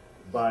made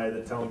by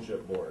the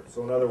township board?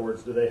 So in other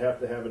words, do they have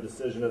to have a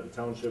decision at the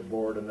township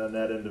board and then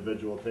that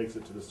individual takes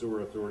it to the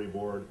sewer authority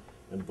board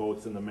and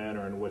votes in the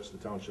manner in which the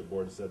township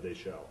board said they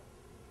shall?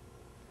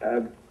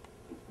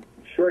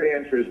 Short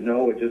answer is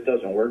no, it just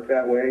doesn't work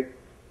that way.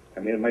 I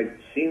mean, it might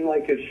seem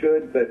like it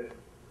should, but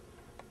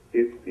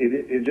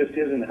it just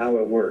isn't how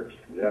it works.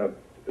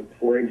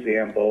 For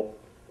example,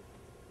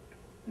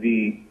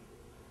 the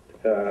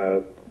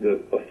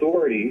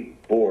authority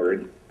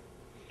board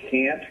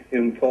can't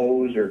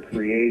impose or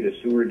create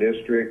a sewer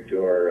district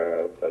or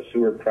a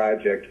sewer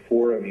project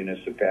for a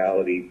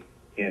municipality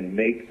and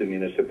make the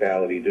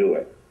municipality do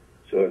it.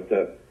 So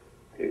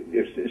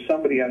if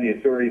somebody on the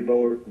authority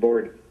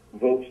board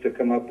votes to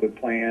come up with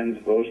plans,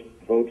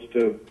 votes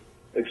to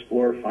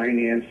explore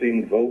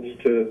financing, votes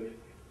to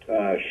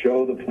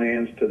show the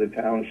plans to the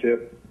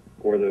township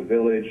or the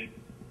village,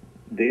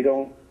 they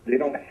don't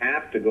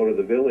have to go to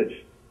the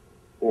village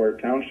or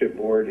township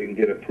board and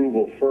get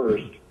approval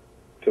first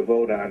to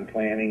vote on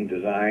planning,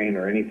 design,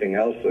 or anything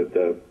else at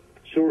the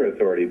sewer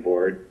authority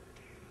board.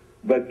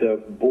 But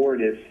the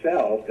board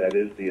itself, that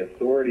is the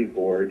authority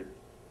board,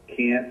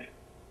 can't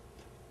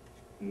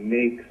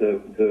make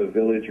the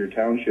village or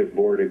township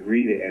board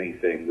agree to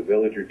anything. The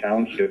village or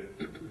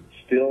township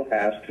still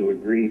has to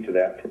agree to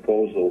that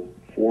proposal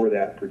for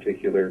that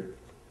particular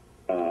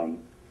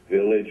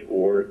village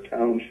or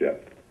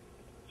township.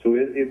 So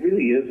it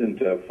really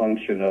isn't a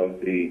function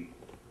of the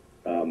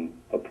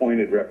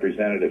appointed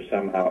representative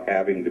somehow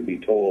having to be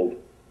told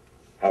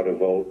how to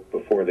vote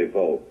before they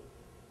vote.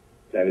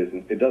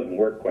 It doesn't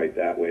work quite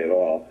that way at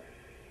all.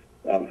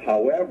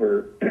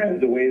 However,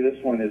 the way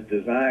this one is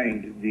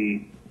designed,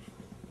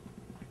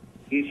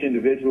 each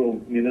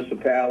individual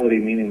municipality,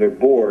 meaning their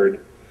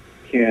board,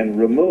 can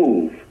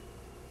remove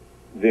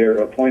their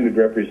appointed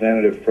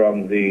representative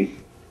from the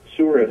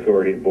sewer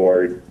authority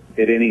board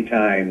at any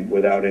time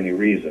without any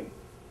reason.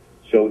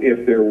 So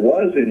if there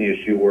was an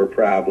issue or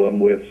problem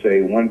with,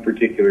 say, one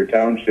particular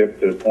township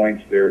that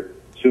appoints their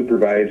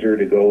supervisor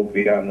to go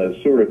be on the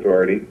sewer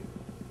authority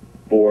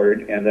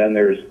board, and then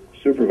their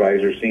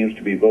supervisor seems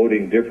to be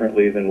voting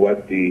differently than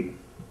what the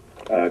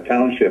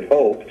township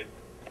hoped,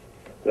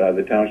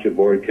 the township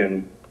board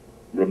can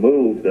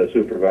remove the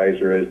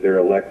supervisor as their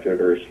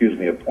elected, or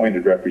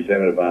appointed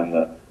representative on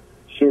the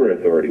sewer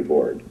authority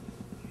board.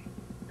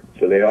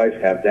 So they always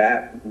have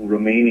that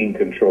remaining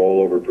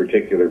control over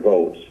particular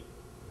votes.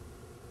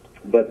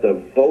 But the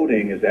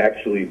voting is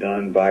actually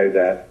done by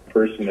that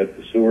person at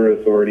the sewer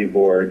authority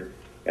board,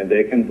 and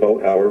they can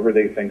vote however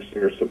they think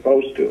they're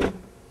supposed to.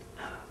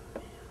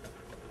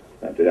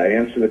 Now, did I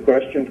answer the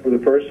question for the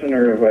person,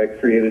 or have I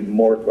created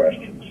more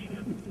questions?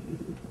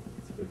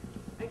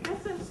 I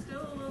guess I'm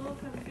still a little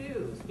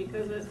confused,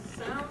 because it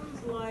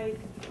sounds like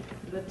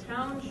the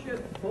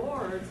township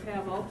boards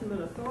have ultimate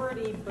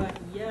authority, but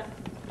yet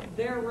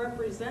their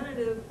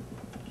representative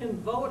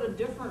can vote a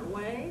different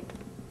way.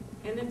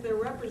 And if their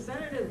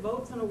representative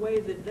votes in a way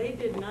that they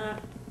did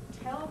not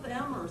tell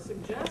them or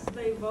suggest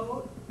they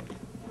vote,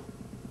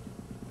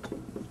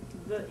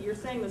 you're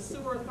saying the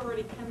sewer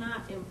authority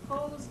cannot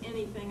impose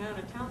anything on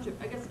a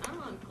township. I guess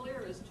I'm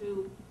unclear as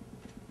to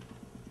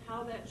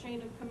how that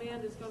chain of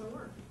command is going to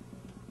work.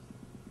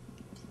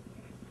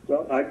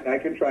 Well, I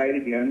can try it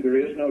again. There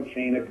is no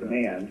chain of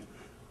command.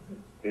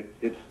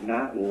 It's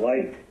not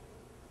like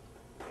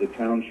the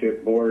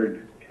township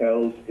board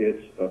tells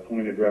its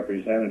appointed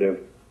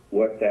representative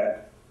what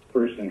that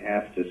person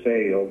has to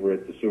say over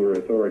at the sewer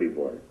authority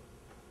board.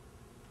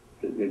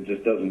 It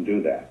just doesn't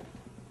do that.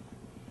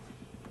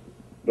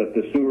 But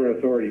the sewer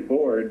authority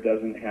board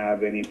doesn't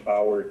have any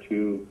power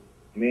to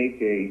make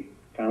a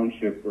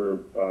township or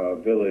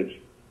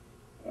village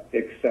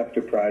accept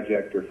a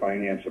project or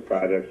finance a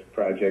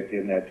project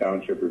in that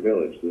township or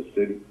village.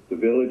 The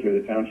village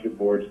or the township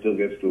board still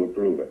gets to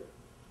approve it.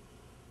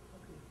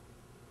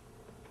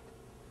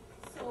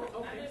 So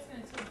I'm just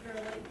going to take Bear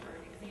Lake for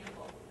an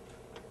example,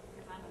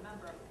 because I'm a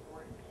member of the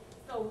board.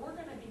 So we're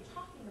going to be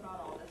talking about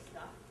all this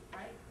stuff,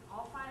 right?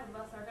 All 5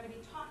 of us are going to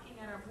be talking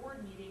at our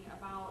board meeting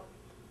about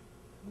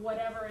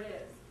whatever it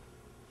is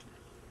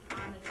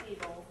on the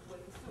table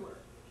with the sewer,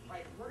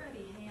 right? We're going to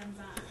be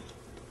hands-on.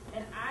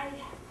 And I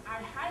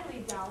highly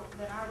doubt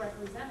that our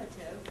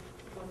representative,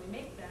 when we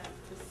make that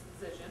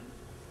decision,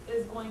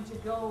 is going to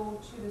go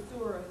to the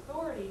sewer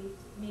authority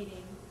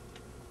meeting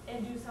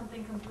and do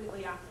something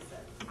completely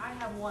opposite. I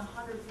have 100%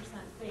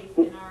 faith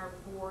in our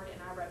board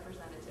and our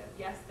representative.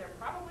 Yes, there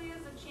probably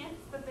is a chance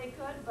that they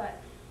could,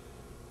 but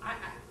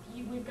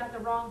we've got the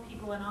wrong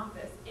people in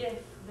office if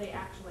they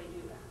actually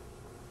do that.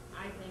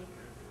 I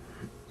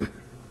think.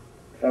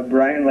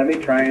 Brian, let me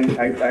try and,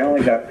 I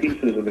only got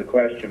pieces of the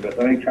question, but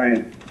let me try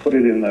and put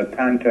it in the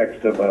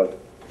context of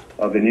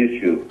an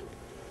issue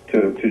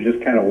to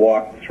just kind of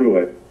walk through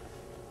it.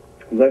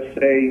 Let's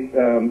say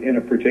in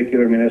a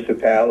particular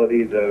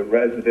municipality, the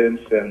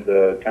residents and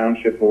the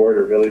township board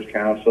or village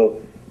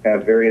council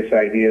have various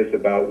ideas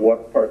about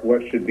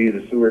what should be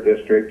the sewer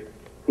district,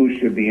 who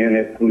should be in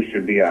it, who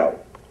should be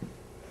out.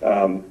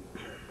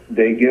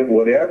 They give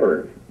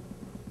whatever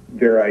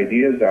their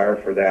ideas are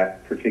for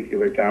that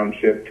particular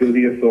township to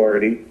the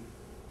authority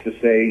to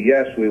say,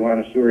 yes, we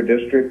want a sewer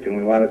district and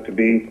we want it to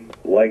be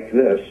like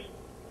this.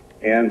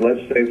 And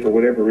let's say for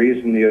whatever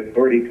reason the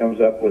authority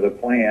comes up with a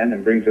plan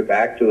and brings it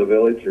back to the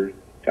village or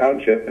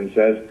township and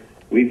says,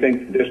 we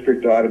think the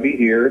district ought to be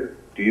here.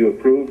 Do you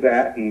approve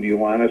that? And do you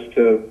want us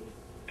to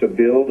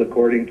build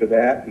according to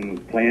that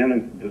and plan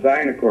and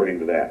design according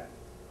to that?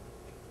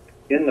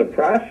 In the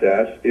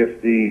process, if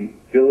the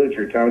village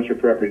or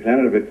township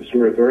representative at the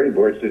sewer authority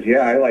board says,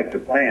 yeah, I like the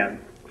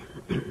plan,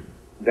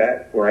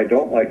 or I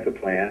don't like the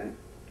plan,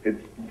 it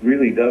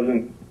really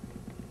doesn't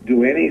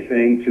do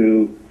anything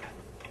to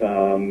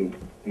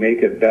make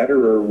it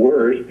better or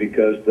worse,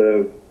 because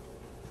the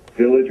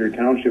village or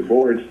township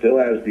board still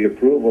has the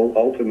approval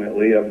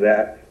ultimately of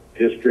that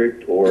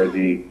district or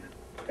the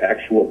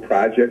actual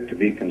project to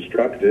be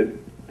constructed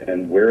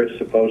and where it's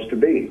supposed to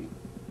be.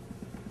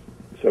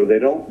 So the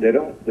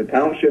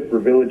township or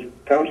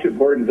township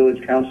board and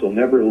village council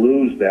never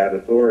lose that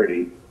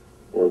authority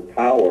or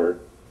power,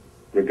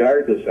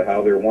 regardless of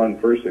how their one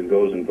person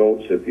goes and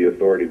votes at the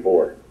authority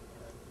board.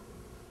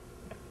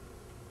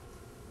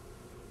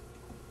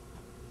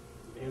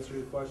 Answer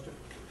your question?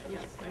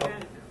 Yes, I got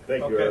it.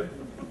 Thank you, Eric.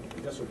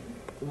 Yes, sir.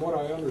 From what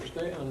I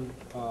understand,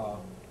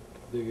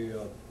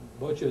 the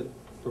budget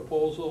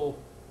proposal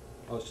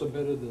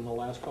submitted in the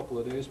last couple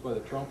of days by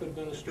the Trump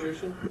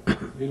administration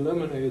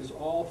eliminates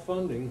all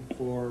funding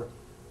for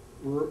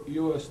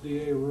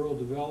USDA rural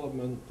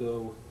development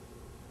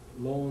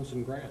loans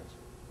and grants.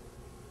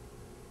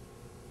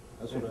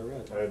 That's what I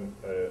read. I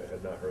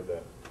had not heard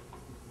that.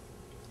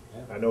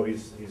 Yeah. I know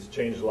he's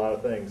changed a lot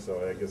of things,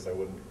 so I guess I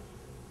wouldn't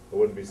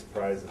be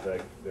surprised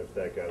if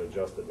that got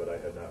adjusted, but I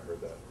had not heard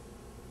that.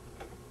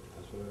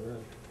 That's what I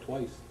read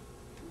twice.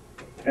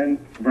 And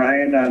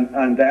Brian,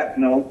 on that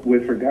note,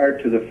 with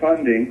regard to the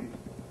funding,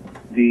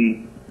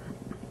 the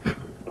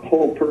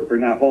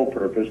not whole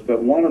purpose,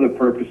 but one of the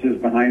purposes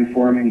behind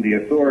forming the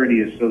authority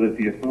is so that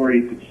the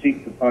authority could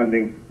seek the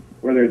funding,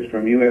 whether it's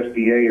from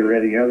USDA or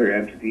any other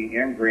entity,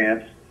 and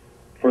grants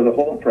for the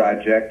whole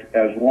project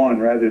as one,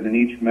 rather than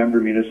each member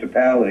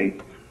municipality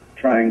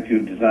trying to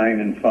design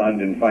and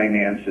fund and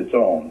finance its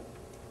own.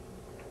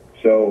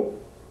 So,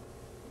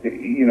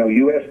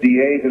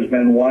 USDA has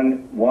been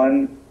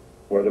one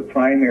or the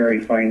primary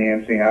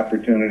financing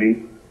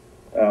opportunity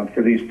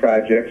for these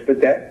projects, but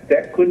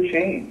that could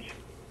change.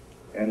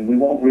 And we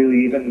won't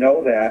really even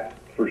know that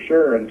for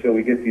sure until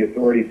we get the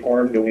authority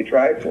formed and we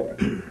try for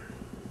it.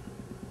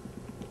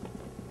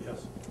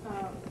 Yes.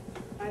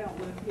 I don't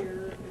live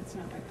here, it's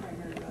not my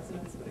primary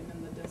residence, but I'm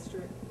in the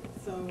district.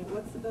 So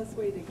what's the best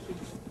way to keep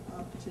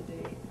up to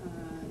date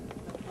on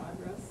the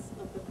progress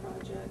of the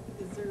project?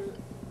 Is there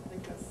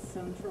like a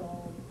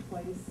central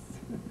place,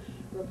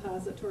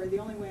 repository? The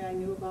only way I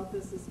knew about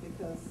this is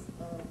because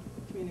of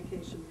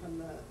communication from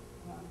the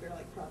Bear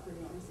Lake Property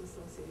Owners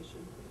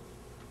Association.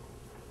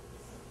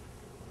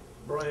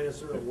 Brian, is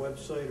there a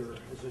website, or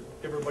is it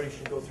everybody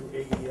should go through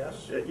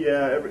AES?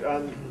 Yeah,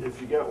 if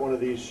you got one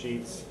of these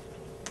sheets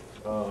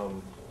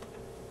on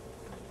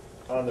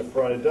the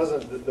front, it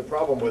doesn't. The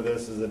problem with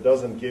this is it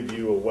doesn't give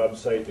you a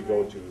website to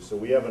go to. So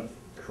we haven't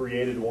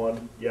created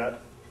one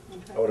yet.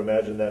 Okay. I would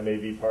imagine that may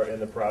be part in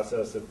the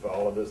process if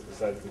all of this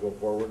decides to go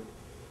forward.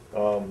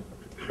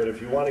 But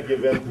if you want to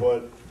give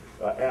input,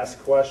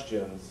 ask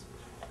questions,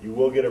 you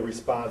will get a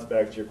response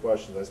back to your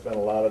questions. I spent a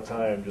lot of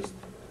time just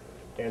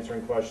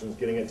answering questions,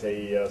 getting it to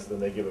AES, then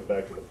they give it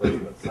back to the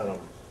person that sent them.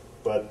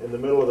 But in the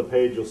middle of the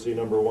page, you'll see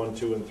number 1,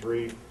 2, and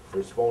 3.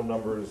 There's phone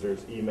numbers,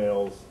 there's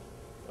emails,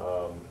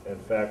 and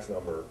fax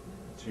number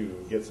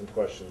to get some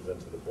questions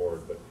into the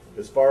board. But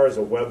as far as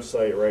a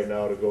website right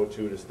now to go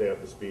to stay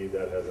up to speed,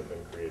 that hasn't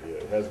been created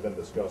yet. It has been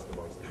discussed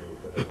amongst the group,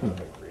 but it has not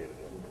been created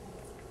yet.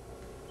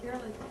 Bear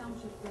Lake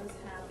Township does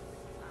have,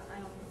 I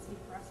don't can speak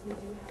for us, we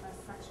do have a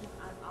section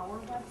on our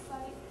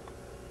website.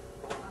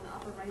 On the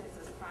upper right it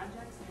says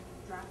projects, and if you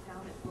drop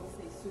down it will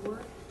say sewer,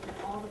 and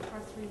all the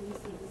press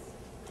releases,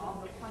 all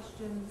the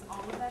questions,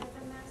 all of that is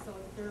in there, so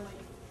it's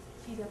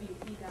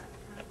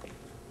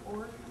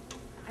bearlaketwp.org.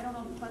 I don't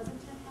know if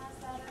Pleasanton has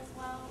that as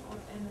well, or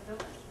in the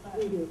village, but.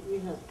 We do, we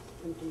have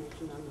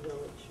information on the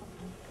village.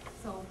 Okay.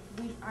 So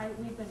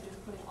we've been just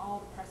putting all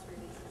the press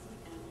releases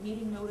and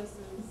meeting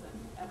notices and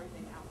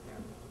everything out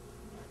there.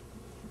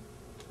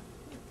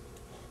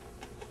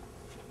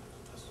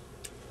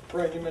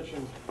 Brian, you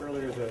mentioned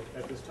earlier that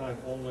at this time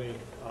only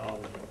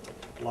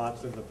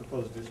lots in the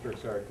proposed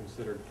districts are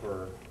considered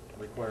for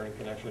requiring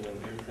connection,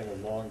 and anything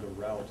along the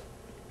route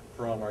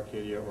from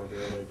Arcadia or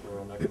Bear Lake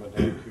or Onekama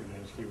down to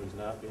Manistee was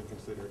not being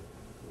considered.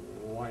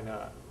 Why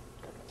not?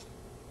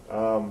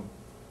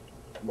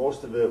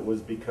 Most of it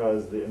was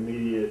because the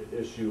immediate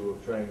issue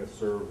of trying to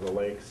serve the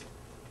lakes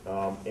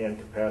and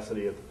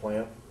capacity at the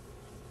plant.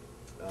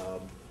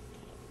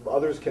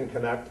 Others can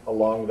connect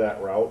along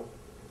that route,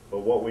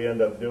 but what we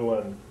end up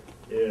doing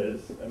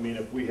is, I mean,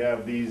 if we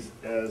have these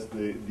as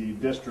the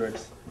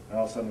districts, and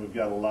all of a sudden we've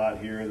got a lot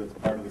here that's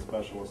part of the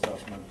special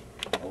assessment,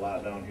 a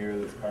lot down here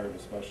that's part of the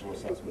special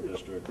assessment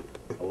district,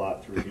 a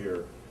lot through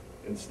here.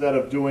 Instead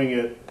of doing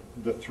it,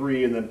 the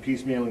three, and then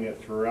piecemealing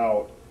it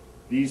throughout,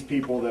 these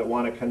people that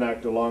want to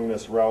connect along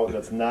this route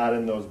that's not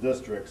in those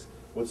districts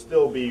would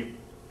still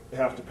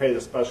have to pay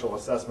the special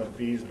assessment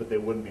fees, but they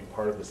wouldn't be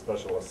part of the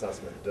special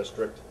assessment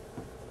district.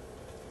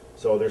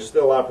 So there's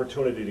still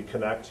opportunity to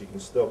connect. You can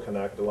still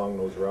connect along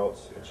those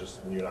routes. It's just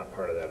you're not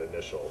part of that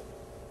initial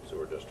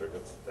sewer district.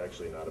 It's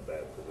actually not a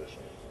bad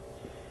position.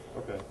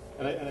 Okay,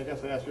 and I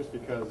guess I asked just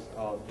because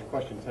in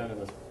question 10 in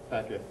this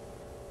packet,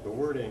 the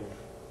wording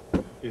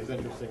is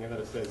interesting in that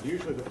it says,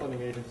 usually the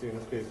funding agency, in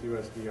this case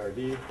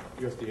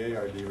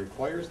USDA-RD,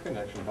 requires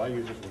connection by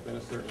users within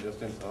a certain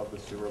distance of the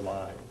sewer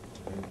line.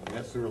 And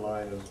that sewer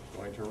line is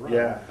going to run.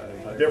 Yeah, that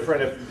entire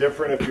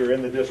different if you're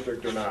in the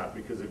district or not,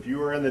 because if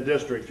you are in the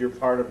district, you're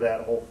part of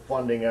that whole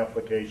funding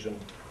application.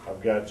 I've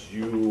got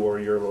you or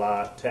your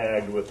lot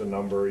tagged with a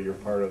number, you're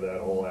part of that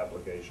whole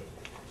application.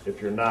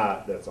 If you're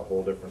not, that's a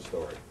whole different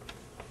story.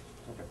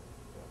 Okay.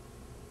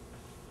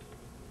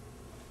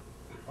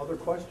 Other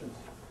questions?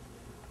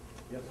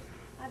 Yes?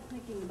 I'm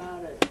thinking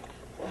about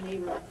a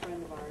neighbor, a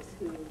friend of ours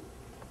who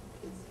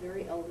is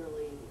very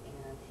elderly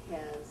and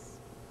has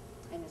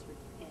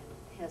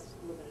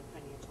limited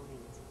financial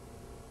means.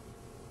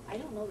 I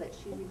don't know that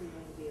she's even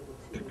going to be able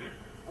to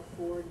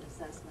afford an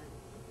assessment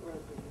or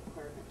the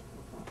requirement to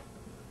hook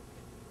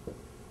up.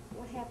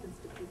 What happens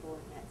to people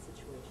in that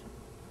situation?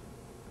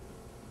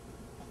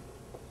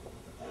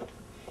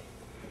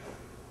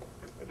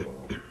 I don't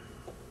know.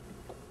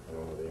 I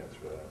don't know the answer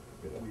to that.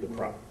 You know,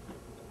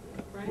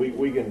 Brian,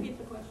 we can. repeat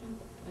the question?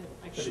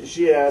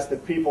 She asked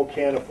if people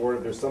can't afford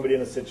it. There's somebody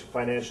in a situation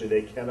financially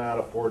they cannot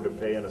afford to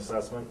pay an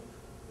assessment.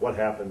 What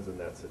happens in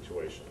that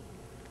situation?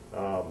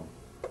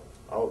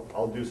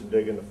 I'll do some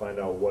digging to find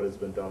out what has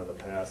been done in the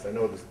past. I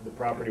know the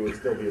property would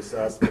still be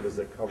assessed, but is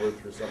it covered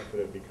through some? Could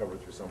it be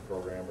covered through some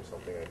program or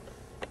something?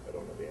 I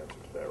don't know the answer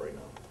to that right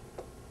now.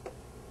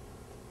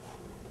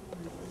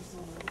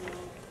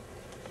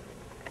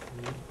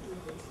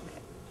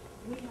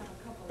 We have a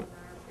couple in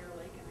our Bear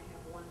Lake, and I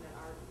have one that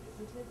are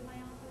visited my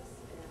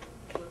office, and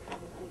we're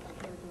probably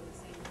doing the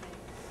same thing.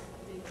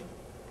 Making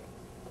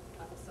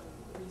some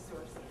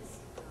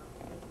resources,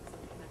 making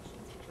some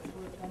connections, because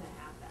we're gonna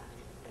have that,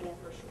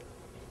 for sure,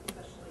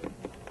 especially.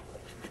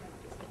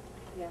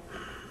 Yeah.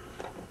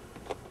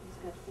 Just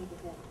got to think of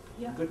that.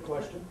 Yeah. Good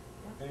question.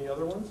 Any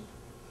other ones?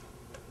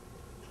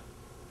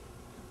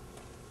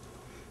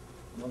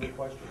 Another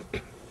question?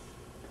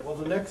 Well,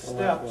 the next One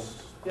last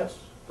steps, yes.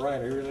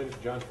 Brian, are you related to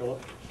John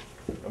Phillips?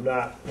 I'm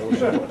not. I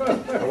wish I was.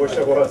 I wish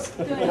I was.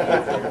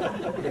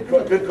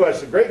 Good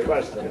question. Great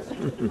question.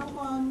 How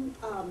long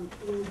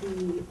will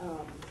the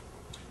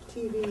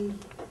TV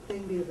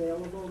thing be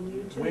available on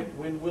YouTube?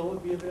 When will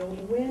it be available?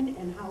 When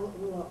and how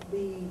will it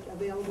be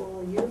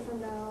available a year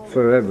from now?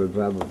 Forever,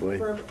 probably.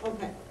 Forever,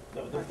 okay.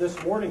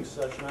 This morning's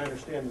session, I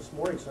understand this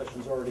morning's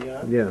session's already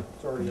on? Yeah.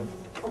 It's already on.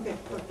 Okay,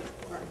 perfect.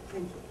 All right,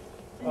 thank you.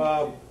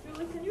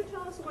 Julie, can you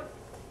tell us what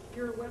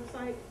your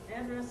website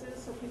address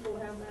is so people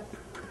have that?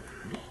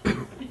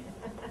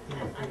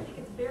 I think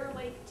it's Bear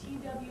Lake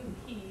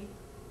TWP.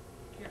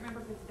 Can't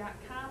remember if it's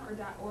 .com or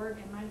 .org,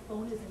 and my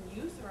phone is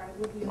in use, or I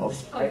would be able to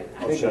tell I you.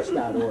 think it's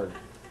 .org.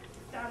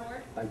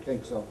 .org? I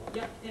think so.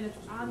 Yep, and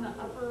it's on the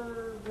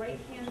upper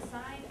right-hand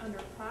side under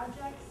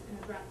projects and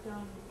a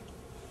drop-down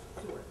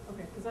sewer.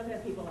 Okay, because I've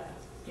had people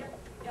ask. Yep,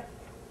 yep.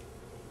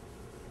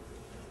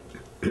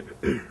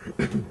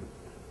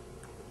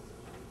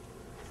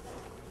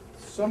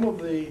 Some of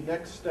the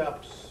next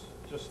steps,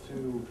 just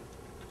to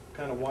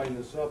kind of wind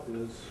this up,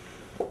 is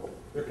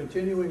they're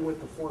continuing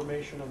with the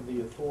formation of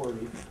the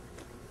authority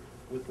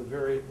with the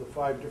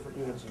 5 different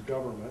units of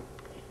government.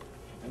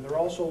 And they're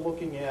also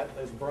looking at,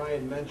 as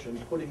Brian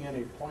mentioned, putting in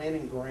a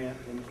planning grant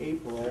in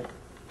April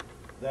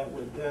that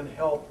would then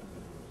help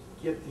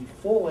get the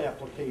full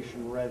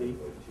application ready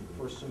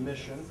for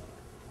submission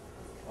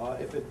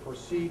if it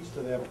proceeds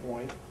to that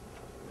point.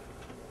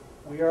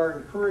 We are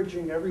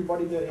encouraging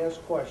everybody that has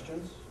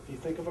questions. If you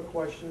think of a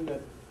question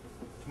that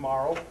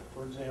tomorrow,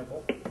 for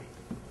example,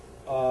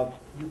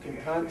 you can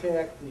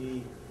contact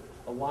the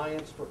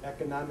Alliance for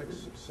Economic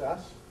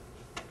Success.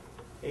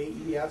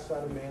 AES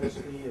out of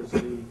Manistee is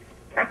the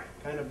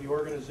kind of the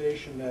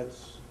organization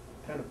that's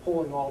kind of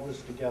pulling all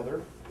this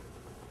together.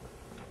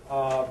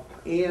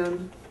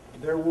 And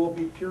there will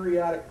be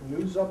periodic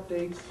news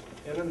updates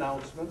and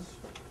announcements.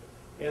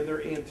 And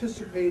they're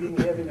anticipating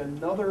having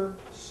another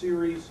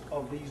series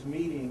of these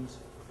meetings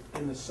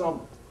in the summer,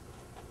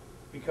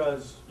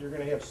 because you're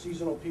gonna have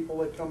seasonal people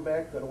that come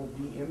back that will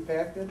be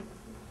impacted.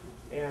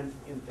 And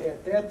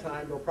at that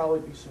time, there'll probably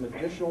be some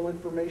additional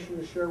information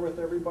to share with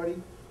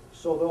everybody.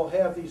 So they'll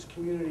have these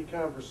community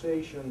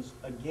conversations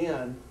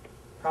again,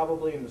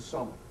 probably in the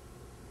summer.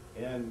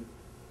 And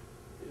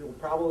it'll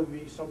probably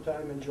be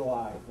sometime in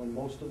July, when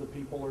most of the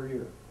people are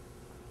here.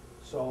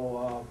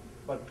 So,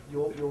 but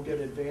you'll get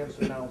advance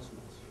announcements.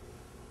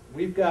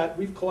 We've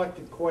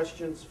collected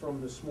questions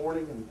from this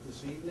morning and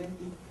this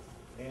evening,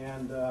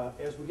 and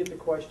as we get the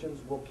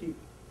questions, we'll keep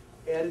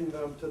adding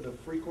them to the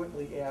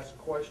frequently asked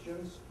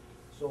questions,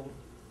 so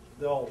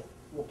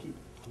we'll keep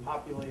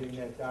populating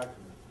that document.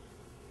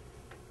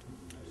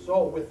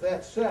 So with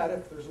that said,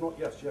 if there's no,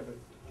 yes, you have a...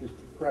 Just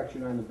a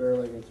correction on the Bear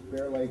Lake, it's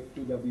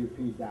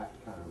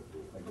bearlakepwp.com.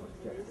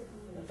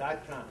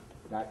 .com.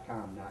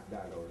 .com, not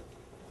 .org.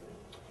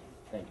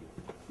 Thank you.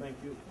 Thank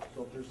you.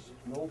 So if there's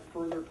no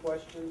further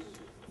questions,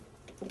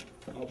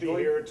 I'll be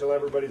here until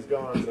everybody's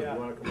gone, so if Yeah. you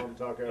want to come up and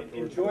talk afterwards.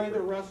 enjoy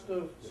the rest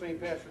of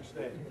St. Patrick's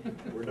Day.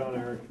 We're done,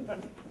 Eric.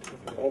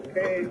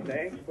 Okay,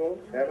 thanks,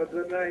 folks. Have a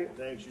good night.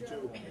 Thanks, you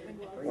too.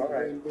 All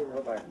right,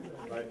 bye-bye.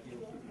 Bye.